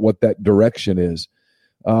what that direction is.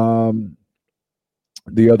 The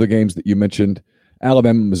other games that you mentioned,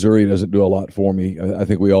 Alabama, Missouri doesn't do a lot for me. I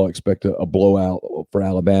think we all expect a blowout for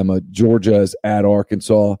Alabama. Georgia is at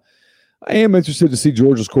Arkansas. I am interested to see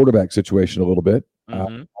Georgia's quarterback situation a little bit.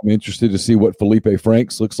 I'm interested to see what Felipe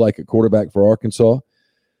Franks looks like at quarterback for Arkansas.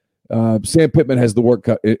 Sam Pittman has the work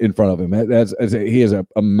cut in front of him. He has a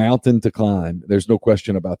mountain to climb. There's no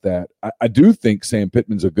question about that. I do think Sam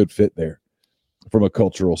Pittman's a good fit there from a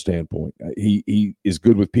cultural standpoint. He is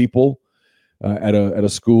good with people at a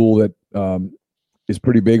school that is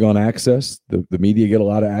pretty big on access. The media get a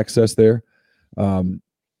lot of access there. The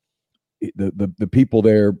people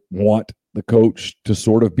there want the coach to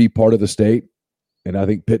sort of be part of the state, and I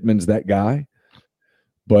think Pittman's that guy.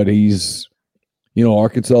 But he's,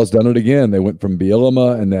 Arkansas has done it again. They went from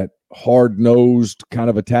Bielema and that hard-nosed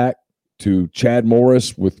kind of attack to Chad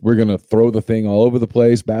Morris with we're going to throw the thing all over the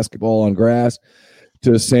place, basketball on grass,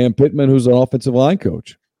 to Sam Pittman, who's an offensive line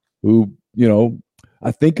coach, who,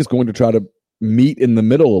 I think is going to try to meet in the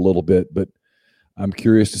middle a little bit, but I'm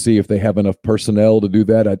curious to see if they have enough personnel to do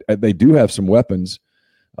that. They do have some weapons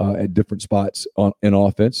at different spots in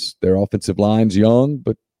offense. Their offensive line's young,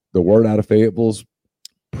 but the word out of Fayetteville's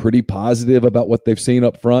pretty positive about what they've seen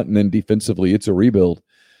up front, and then defensively, it's a rebuild.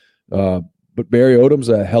 But Barry Odom's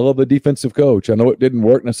a hell of a defensive coach. I know it didn't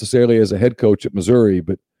work necessarily as a head coach at Missouri,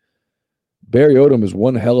 but Barry Odom is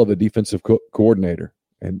one hell of a defensive coordinator.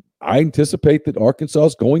 And I anticipate that Arkansas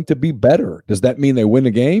is going to be better. Does that mean they win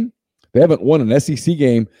a game? They haven't won an SEC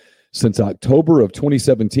game since October of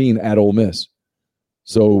 2017 at Ole Miss.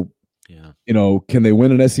 So, can they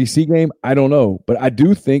win an SEC game? I don't know. But I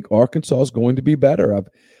do think Arkansas is going to be better.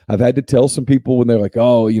 I've had to tell some people when they're like,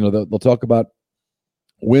 they'll talk about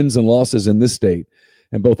wins and losses in this state.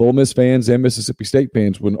 And both Ole Miss fans and Mississippi State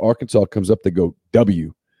fans, when Arkansas comes up, they go,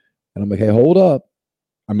 W. And I'm like, hey, hold up.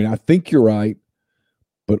 I mean, I think you're right.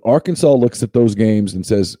 But Arkansas looks at those games and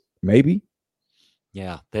says, maybe.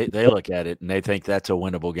 Yeah, they look at it and they think that's a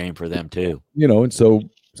winnable game for them too. And so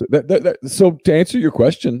to answer your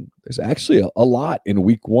question, there's actually a lot in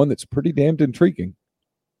week one that's pretty damned intriguing.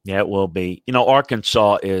 Yeah, it will be.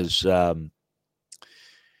 Arkansas is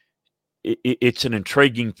it's an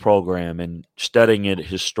intriguing program, and studying it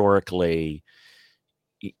historically,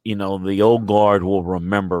 the old guard will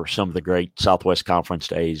remember some of the great Southwest Conference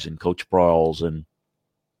days and Coach Broyles and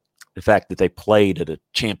the fact that they played at a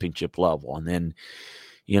championship level, and then,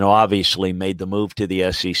 obviously made the move to the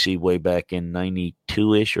SEC way back in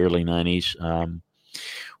 92-ish, early 90s,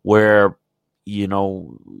 where,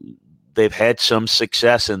 they've had some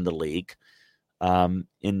success in the league.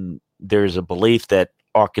 And there's a belief that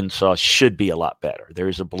Arkansas should be a lot better.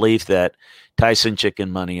 There's a belief that Tyson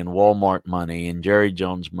Chicken money and Walmart money and Jerry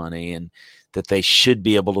Jones money, and that they should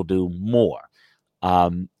be able to do more.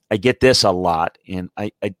 I get this a lot, and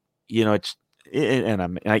I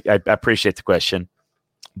appreciate the question,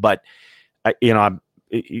 but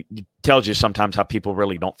it tells you sometimes how people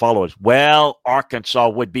really don't follow it. Well, Arkansas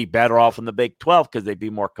would be better off in the Big 12 because they'd be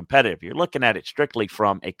more competitive. You're looking at it strictly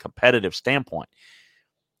from a competitive standpoint.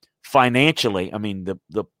 Financially, I mean,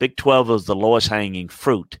 the Big 12 is the lowest hanging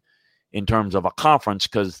fruit in terms of a conference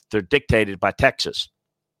because they're dictated by Texas.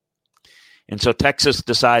 And so Texas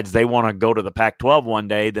decides they want to go to the Pac-12 one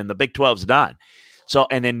day, then the Big 12's done. So,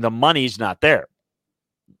 and then the money's not there.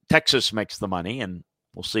 Texas makes the money, and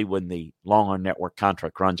we'll see when the Longhorn Network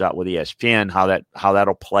contract runs out with ESPN how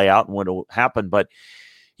that'll play out and what will happen. But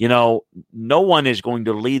no one is going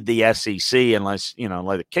to lead the SEC unless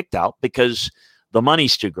let it kicked out because the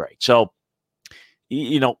money's too great. So,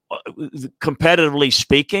 competitively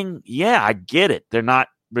speaking, yeah, I get it. They're not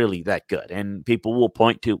really that good, and people will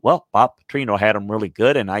point to, well, Bob Petrino had them really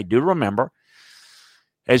good, and I do remember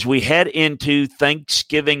as we head into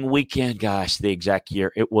Thanksgiving weekend, gosh, the exact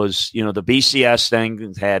year, it was, the BCS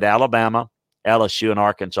thing had Alabama, LSU, and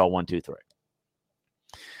Arkansas 1, 2, 3.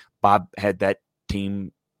 Bob had that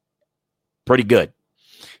team pretty good,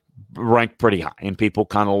 ranked pretty high, and people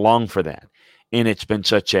kind of long for that. And it's been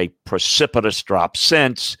such a precipitous drop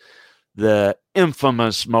since the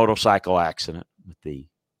infamous motorcycle accident with the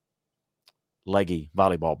leggy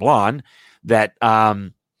volleyball blonde that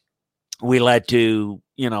we led to,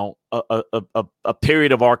 a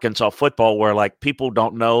period of Arkansas football where, like, people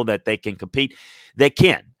don't know that they can compete. They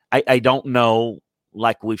can. I don't know,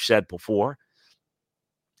 like we've said before,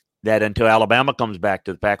 that until Alabama comes back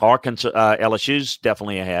to the pack, LSU's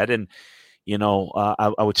definitely ahead. And,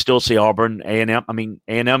 I would still see Auburn, A&M. I mean,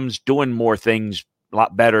 A&M's doing more things a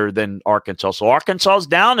lot better than Arkansas. So Arkansas's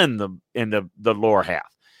down in the lower half.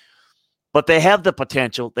 But they have the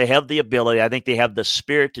potential. They have the ability. I think they have the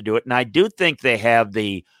spirit to do it. And I do think they have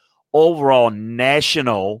the overall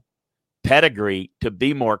national pedigree to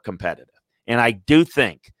be more competitive. And I do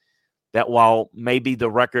think that while maybe the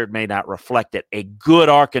record may not reflect it, a good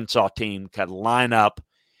Arkansas team could line up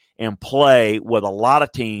and play with a lot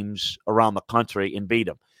of teams around the country and beat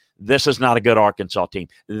them. This is not a good Arkansas team.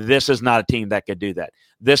 This is not a team that could do that.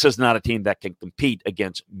 This is not a team that can compete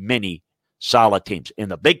against many solid teams in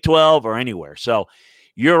the Big 12 or anywhere. So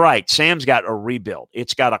you're right. Sam's got a rebuild.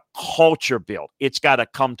 It's got a culture build. It's got to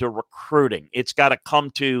come to recruiting. It's got to come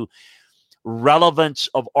to relevance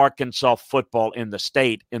of Arkansas football in the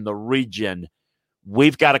state, in the region.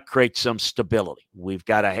 We've got to create some stability.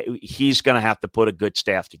 He's going to have to put a good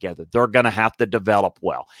staff together. They're going to have to develop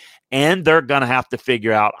well. And they're going to have to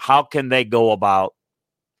figure out how can they go about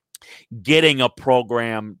getting a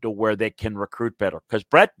program to where they can recruit better. Because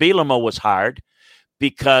Brett Bielema was hired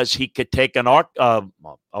because he could take a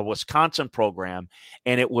Wisconsin program,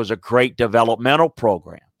 and it was a great developmental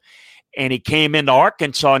program. And he came into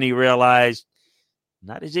Arkansas and he realized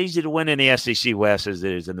not as easy to win in the SEC West as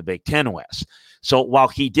it is in the Big Ten West. So while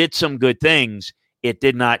he did some good things, it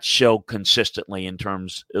did not show consistently in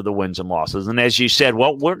terms of the wins and losses. And as you said,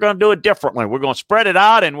 well, we're going to do it differently. We're going to spread it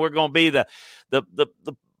out, and we're going to be the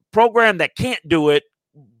program that can't do it,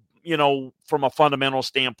 from a fundamental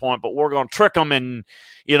standpoint, but we're going to trick them and,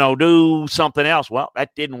 do something else. Well,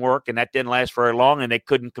 that didn't work, and that didn't last very long, and they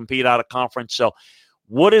couldn't compete out of conference. So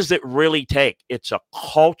what does it really take? It's a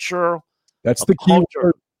culture. That's the key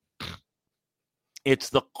word. It's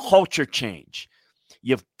the culture change.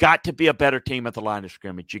 You've got to be a better team at the line of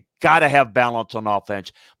scrimmage. You got to have balance on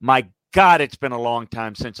offense. My God, it's been a long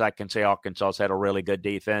time since I can say Arkansas's had a really good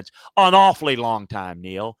defense. An awfully long time,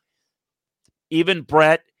 Neil. Even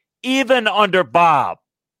Brett, even under Bob,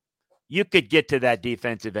 you could get to that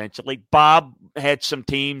defense eventually. Bob had some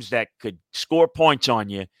teams that could score points on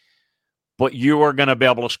you, but you were going to be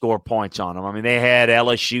able to score points on them. I mean, they had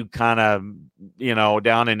LSU kind of,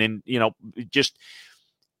 down and in, just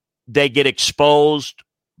they get exposed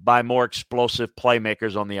by more explosive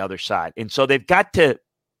playmakers on the other side. And so they've got to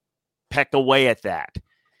peck away at that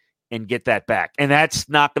and get that back. And that's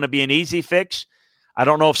not going to be an easy fix. I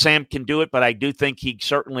don't know if Sam can do it, but I do think he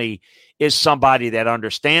certainly is somebody that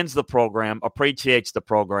understands the program, appreciates the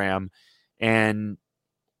program, and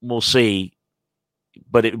we'll see.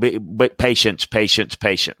 But patience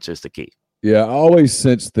is the key. Yeah, I always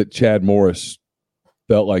sensed that Chad Morris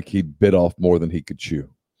felt like he bit off more than he could chew.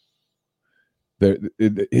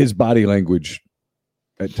 His body language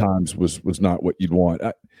at times was not what you'd want.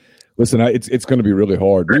 Listen, it's going to be really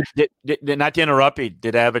hard. Not to interrupt you,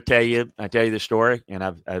 did I ever tell you? I tell you the story, and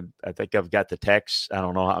I think I've got the text. I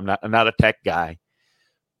don't know. I'm not a tech guy,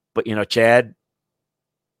 but Chad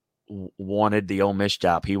wanted the Ole Miss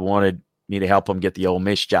job. He wanted me to help him get the Ole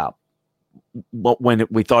Miss job. But when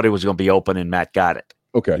we thought it was going to be open, and Matt got it.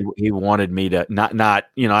 Okay. He wanted me to not.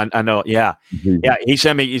 I know. Yeah, yeah. He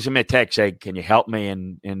sent me a text saying, "Can you help me?"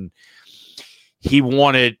 And he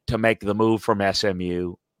wanted to make the move from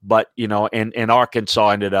SMU. But, and Arkansas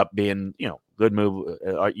ended up being, good move.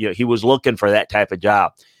 He was looking for that type of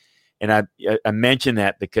job. And I mentioned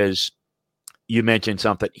that because you mentioned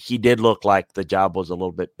something. He did look like the job was a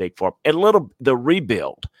little bit big for him. The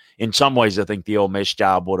rebuild. In some ways, I think the Ole Miss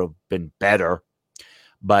job would have been better.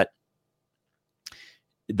 But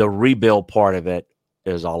the rebuild part of it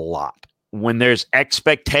is a lot. When there's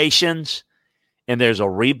expectations and there's a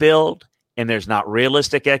rebuild and there's not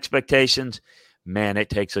realistic expectations, man, it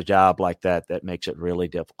takes a job like that makes it really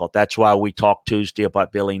difficult. That's why we talked Tuesday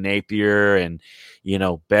about Billy Napier and,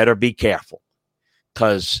 better be careful.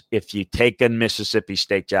 Because if you take a Mississippi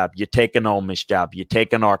State job, you take an Ole Miss job, you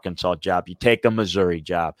take an Arkansas job, you take a Missouri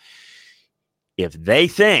job, if they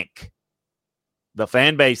think, the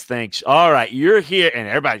fan base thinks, all right, you're here, and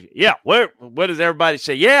everybody, yeah, what does everybody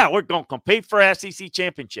say? Yeah, we're going to compete for SEC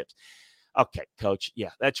championships. Okay, coach, yeah,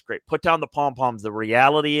 that's great. Put down the pom-poms. The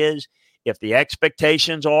reality is, if the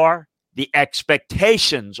expectations are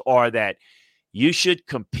that you should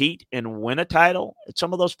compete and win a title at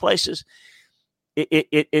some of those places,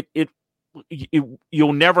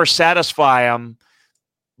 you'll never satisfy them,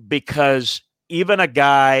 because even a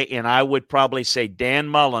guy, and I would probably say Dan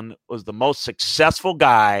Mullen was the most successful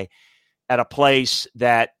guy at a place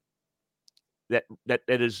that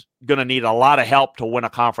is going to need a lot of help to win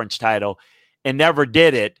a conference title, and never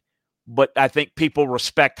did it. But I think people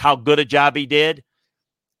respect how good a job he did.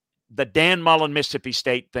 The Dan Mullen Mississippi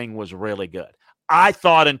State thing was really good. I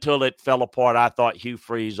thought until it fell apart, I thought Hugh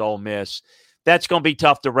Freeze, Ole Miss, that's going to be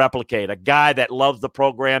tough to replicate. A guy that loves the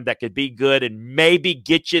program, that could be good and maybe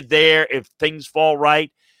get you there if things fall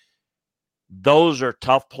right. Those are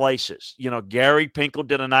tough places. Gary Pinkel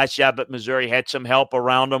did a nice job at Missouri, had some help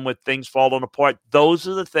around him with things falling apart. Those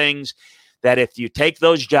are the things that if you take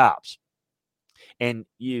those jobs and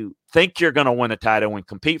you think you're going to win a title and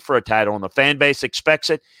compete for a title and the fan base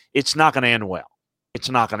expects it, it's not going to end well. It's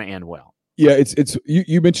not going to end well. Yeah, it's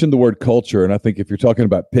you mentioned the word culture, and I think if you're talking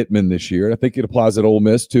about Pittman this year, I think it applies at Ole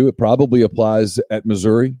Miss too. It probably applies at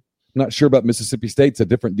Missouri. I'm not sure about Mississippi State. It's a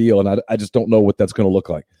different deal, and I just don't know what that's going to look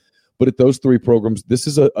like. But at those three programs, this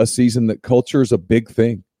is a season that culture is a big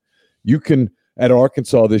thing. You can, at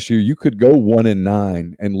Arkansas this year, you could go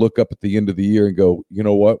 1-9 and look up at the end of the year and go, you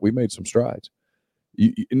know what, we made some strides.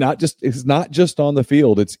 It's not just on the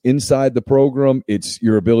field. It's inside the program. It's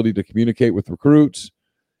your ability to communicate with recruits.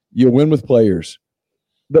 You win with players.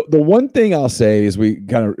 The one thing I'll say is we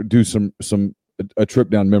kind of do a trip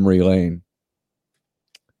down memory lane.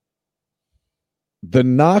 The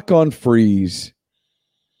knock on Freeze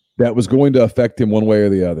that was going to affect him one way or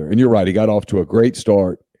the other. And you're right, he got off to a great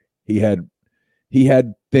start. He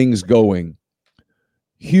had things going.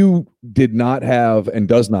 Hugh did not have, and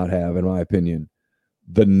does not have, in my opinion,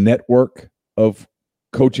 the network of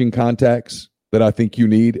coaching contacts that I think you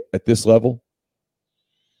need at this level.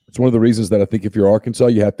 It's one of the reasons that I think if you're Arkansas,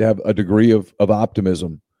 you have to have a degree of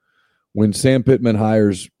optimism. When Sam Pittman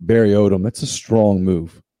hires Barry Odom, that's a strong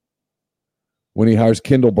move. When he hires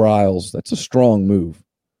Kendall Briles, that's a strong move.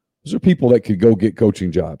 Those are people that could go get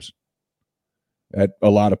coaching jobs at a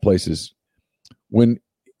lot of places. When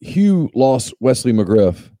Hugh lost Wesley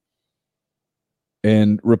McGriff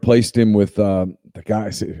and replaced him with the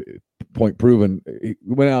guy, point proven, he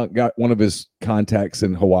went out and got one of his contacts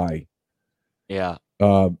in Hawaii. Yeah.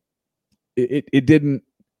 It didn't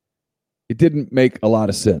make a lot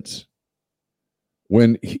of sense.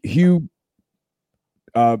 When Hugh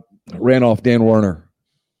ran off Dan Werner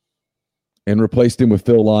and replaced him with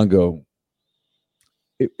Phil Longo,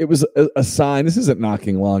 it was a sign. This isn't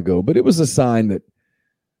knocking Longo, but it was a sign that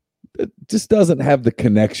it just doesn't have the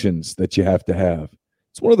connections that you have to have.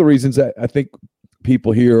 It's one of the reasons that I think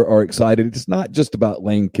people here are excited. It's not just about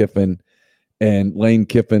Lane Kiffin and Lane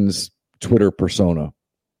Kiffin's Twitter persona.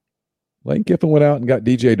 Lane Kiffin went out and got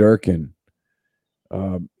DJ Durkin.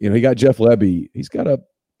 He got Jeff Lebby. He's got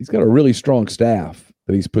a really strong staff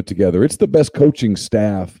that he's put together. It's the best coaching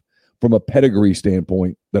staff from a pedigree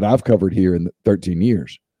standpoint that I've covered here in 13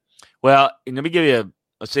 years. Well, let me give you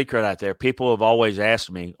a secret out there. People have always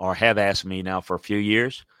asked me, or have asked me now for a few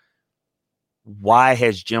years, why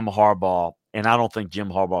has Jim Harbaugh, and I don't think Jim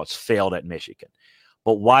Harbaugh has failed at Michigan,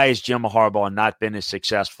 But why has Jim Harbaugh not been as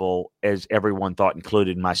successful as everyone thought,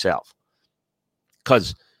 including myself?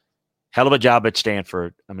 Because hell of a job at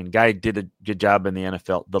Stanford. I mean, guy did a good job in the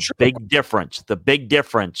NFL. The big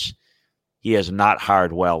difference, he has not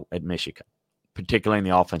hired well at Michigan, particularly in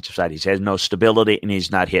the offensive side. He has no stability, and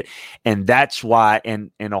he's not hit. And that's why,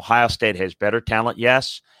 and Ohio State has better talent,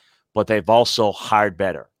 yes, but they've also hired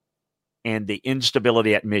better. And the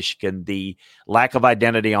instability at Michigan, the lack of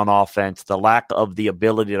identity on offense, the lack of the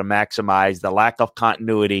ability to maximize, the lack of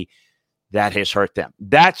continuity, that has hurt them.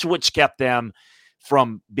 That's what's kept them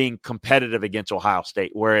from being competitive against Ohio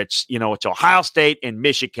State, where it's Ohio State and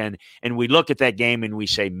Michigan, and we look at that game and we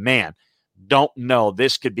say, man, don't know,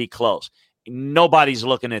 this could be close. Nobody's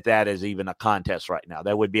looking at that as even a contest right now.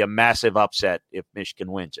 That would be a massive upset if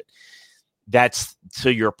Michigan wins it. That's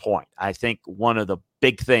to your point. I think one of the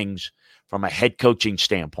big things from a head coaching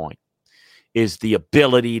standpoint is the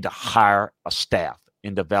ability to hire a staff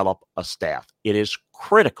and develop a staff. It is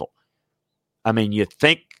critical. I mean, you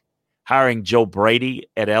think hiring Joe Brady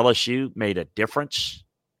at LSU made a difference?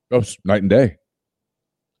 Oh, night and day.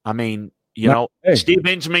 I mean, Steve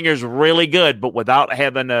Ensminger is really good, but without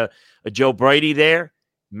having a Joe Brady there,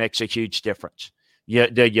 makes a huge difference. You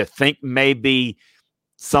think maybe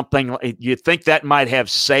something, you think that might have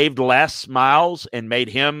saved Les Miles and made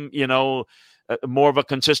him, more of a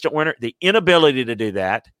consistent winner? The inability to do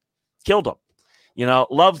that killed him.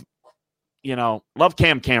 Love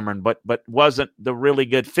Cam Cameron, but wasn't the really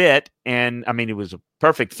good fit. And I mean, he was a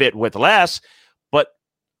perfect fit with Les, but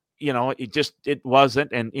it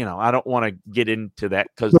wasn't. And, I don't want to get into that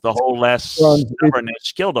because the whole Les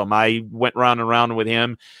stubbornness killed him. I went round and round with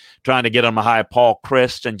him trying to get him a high Paul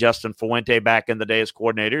Chryst and Justin Fuente back in the day as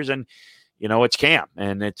coordinators. And, it's Cam,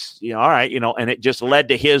 and it's, all right, and it just led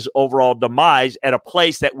to his overall demise at a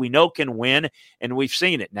place that we know can win. And we've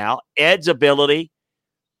seen it now. Ed's ability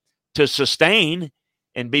to sustain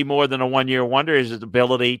and be more than a one-year wonder is his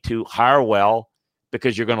ability to hire well,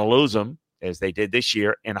 because you're going to lose them, as they did this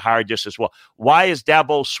year, and hire just as well. Why is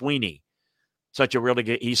Dabo Swinney such a really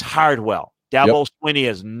good – he's hired well. Dabo Swinney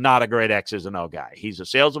is not a great X's and O guy. He's a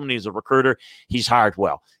salesman. He's a recruiter. He's hired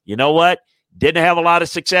well. You know what? Didn't have a lot of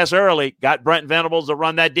success early. Got Brent Venables to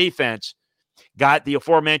run that defense. Got the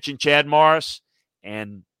aforementioned Chad Morris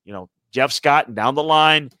and, Jeff Scott, and down the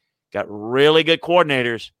line, got really good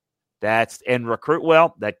coordinators. And recruit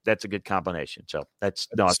well. That's a good combination. So it's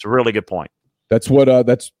a really good point. That's what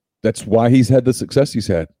that's why he's had the success he's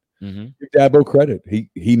had. Mm-hmm. Give Dabo credit.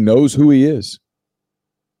 He knows who he is.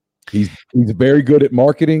 He's very good at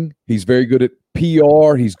marketing. He's very good at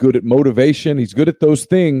PR. He's good at motivation. He's good at those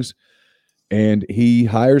things, and he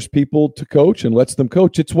hires people to coach and lets them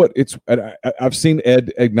coach. I've seen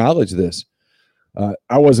Ed acknowledge this.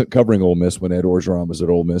 I wasn't covering Ole Miss when Ed Orgeron was at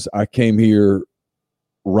Ole Miss. I came here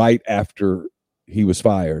right after he was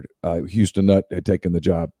fired. Houston Nutt had taken the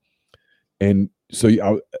job, and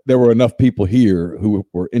so there were enough people here who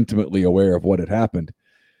were intimately aware of what had happened,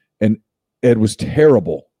 and Ed was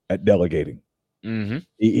terrible at delegating. Mm-hmm.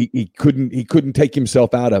 He couldn't take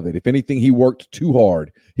himself out of it. If anything, he worked too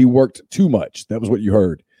hard. He worked too much. That was what you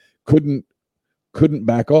heard. Couldn't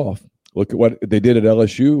back off. Look at what they did at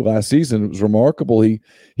LSU last season. It was remarkable. He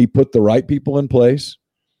put the right people in place,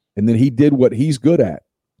 and then he did what he's good at,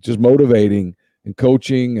 just motivating and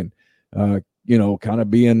coaching and kind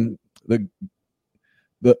of being the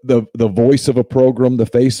voice of a program, the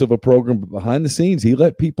face of a program. But behind the scenes, he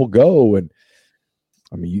let people go, and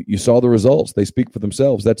I mean, you saw the results. They speak for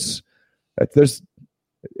themselves. There's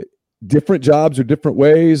different jobs or different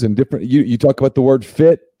ways, and different. You talk about the word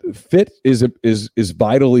fit. Fit is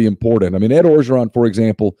vitally important. I mean, Ed Orgeron, for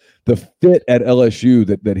example, the fit at LSU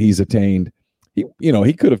that he's attained,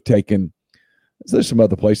 he could have taken. There's some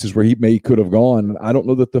other places where he could have gone. I don't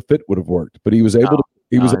know that the fit would have worked, but he was able to.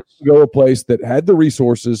 He was able to go a place that had the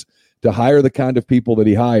resources to hire the kind of people that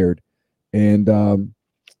he hired, and then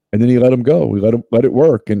he let them go. We let it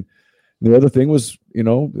work. And the other thing was,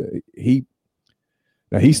 he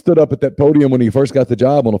stood up at that podium when he first got the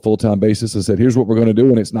job on a full-time basis and said, "Here's what we're going to do,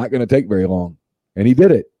 and it's not going to take very long." And he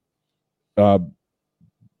did it.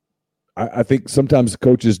 I think sometimes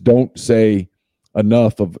coaches don't say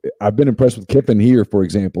enough of. I've been impressed with Kiffin here, for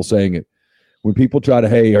example, saying it. When people try to,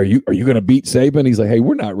 hey, are you going to beat Saban? He's like, hey,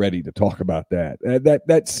 we're not ready to talk about that.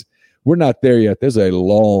 We're not there yet. There's a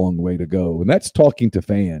long way to go. And that's talking to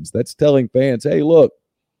fans. That's telling fans, hey, look,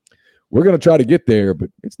 we're going to try to get there,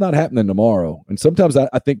 but it's not happening tomorrow. And sometimes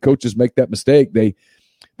I think coaches make that mistake. They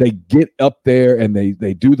get up there and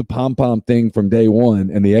they do the pom-pom thing from day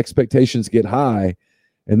one, and the expectations get high,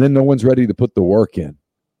 and then no one's ready to put the work in.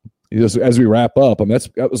 As we wrap up, I mean,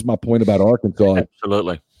 that was my point about Arkansas.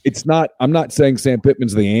 Absolutely. I'm not saying Sam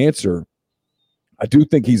Pittman's the answer. I do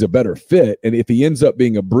think he's a better fit. And if he ends up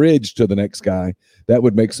being a bridge to the next guy, that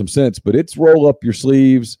would make some sense. But it's roll up your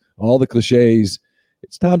sleeves, all the cliches.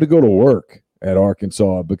 It's time to go to work at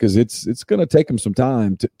Arkansas because it's going to take them some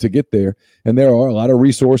time to get there. And there are a lot of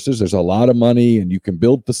resources. There's a lot of money, and you can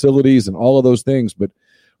build facilities and all of those things. But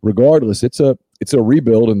regardless, it's a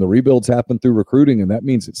rebuild, and the rebuilds happen through recruiting, and that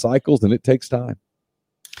means it cycles and it takes time.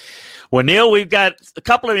 Well, Neil, we've got a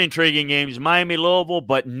couple of intriguing games, Miami, Louisville,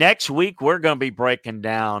 but next week we're going to be breaking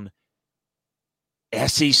down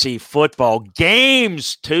SEC football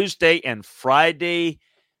games Tuesday and Friday.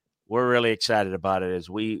 We're really excited about it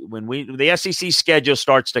when the SEC schedule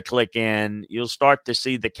starts to click in, you'll start to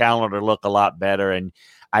see the calendar look a lot better. And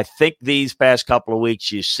I think these past couple of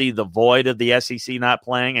weeks, you see the void of the SEC not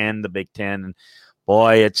playing and the Big Ten. And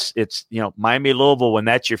boy, it's Miami, Louisville, when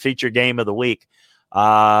that's your feature game of the week.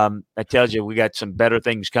 That tells you we got some better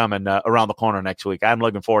things coming around the corner next week. I'm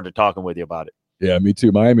looking forward to talking with you about it. Yeah, me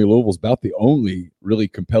too. Miami Louisville's about the only really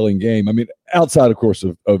compelling game. I mean, outside, of course,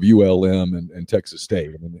 of ULM and Texas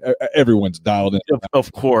State. I mean, everyone's dialed in.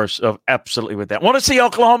 Of course, absolutely with that. Want to see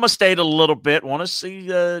Oklahoma State a little bit. Want to see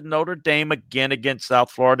Notre Dame again against South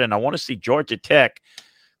Florida. And I want to see Georgia Tech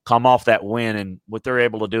come off that win and what they're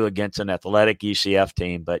able to do against an athletic UCF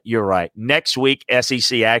team. But you're right. Next week,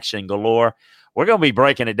 SEC action galore. We're going to be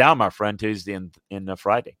breaking it down, my friend, Tuesday and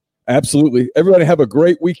Friday. Absolutely. Everybody have a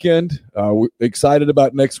great weekend. We're excited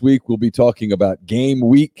about next week. We'll be talking about game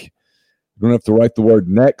week. You don't have to write the word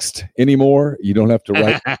next anymore. You don't have to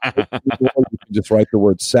write anymore. You can just write the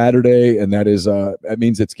word Saturday, and that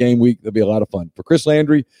means it's game week. That'll be a lot of fun. For Chris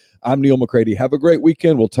Landry, I'm Neil McCready. Have a great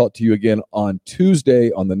weekend. We'll talk to you again on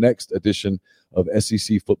Tuesday on the next edition of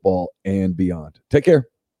SEC Football and Beyond. Take care.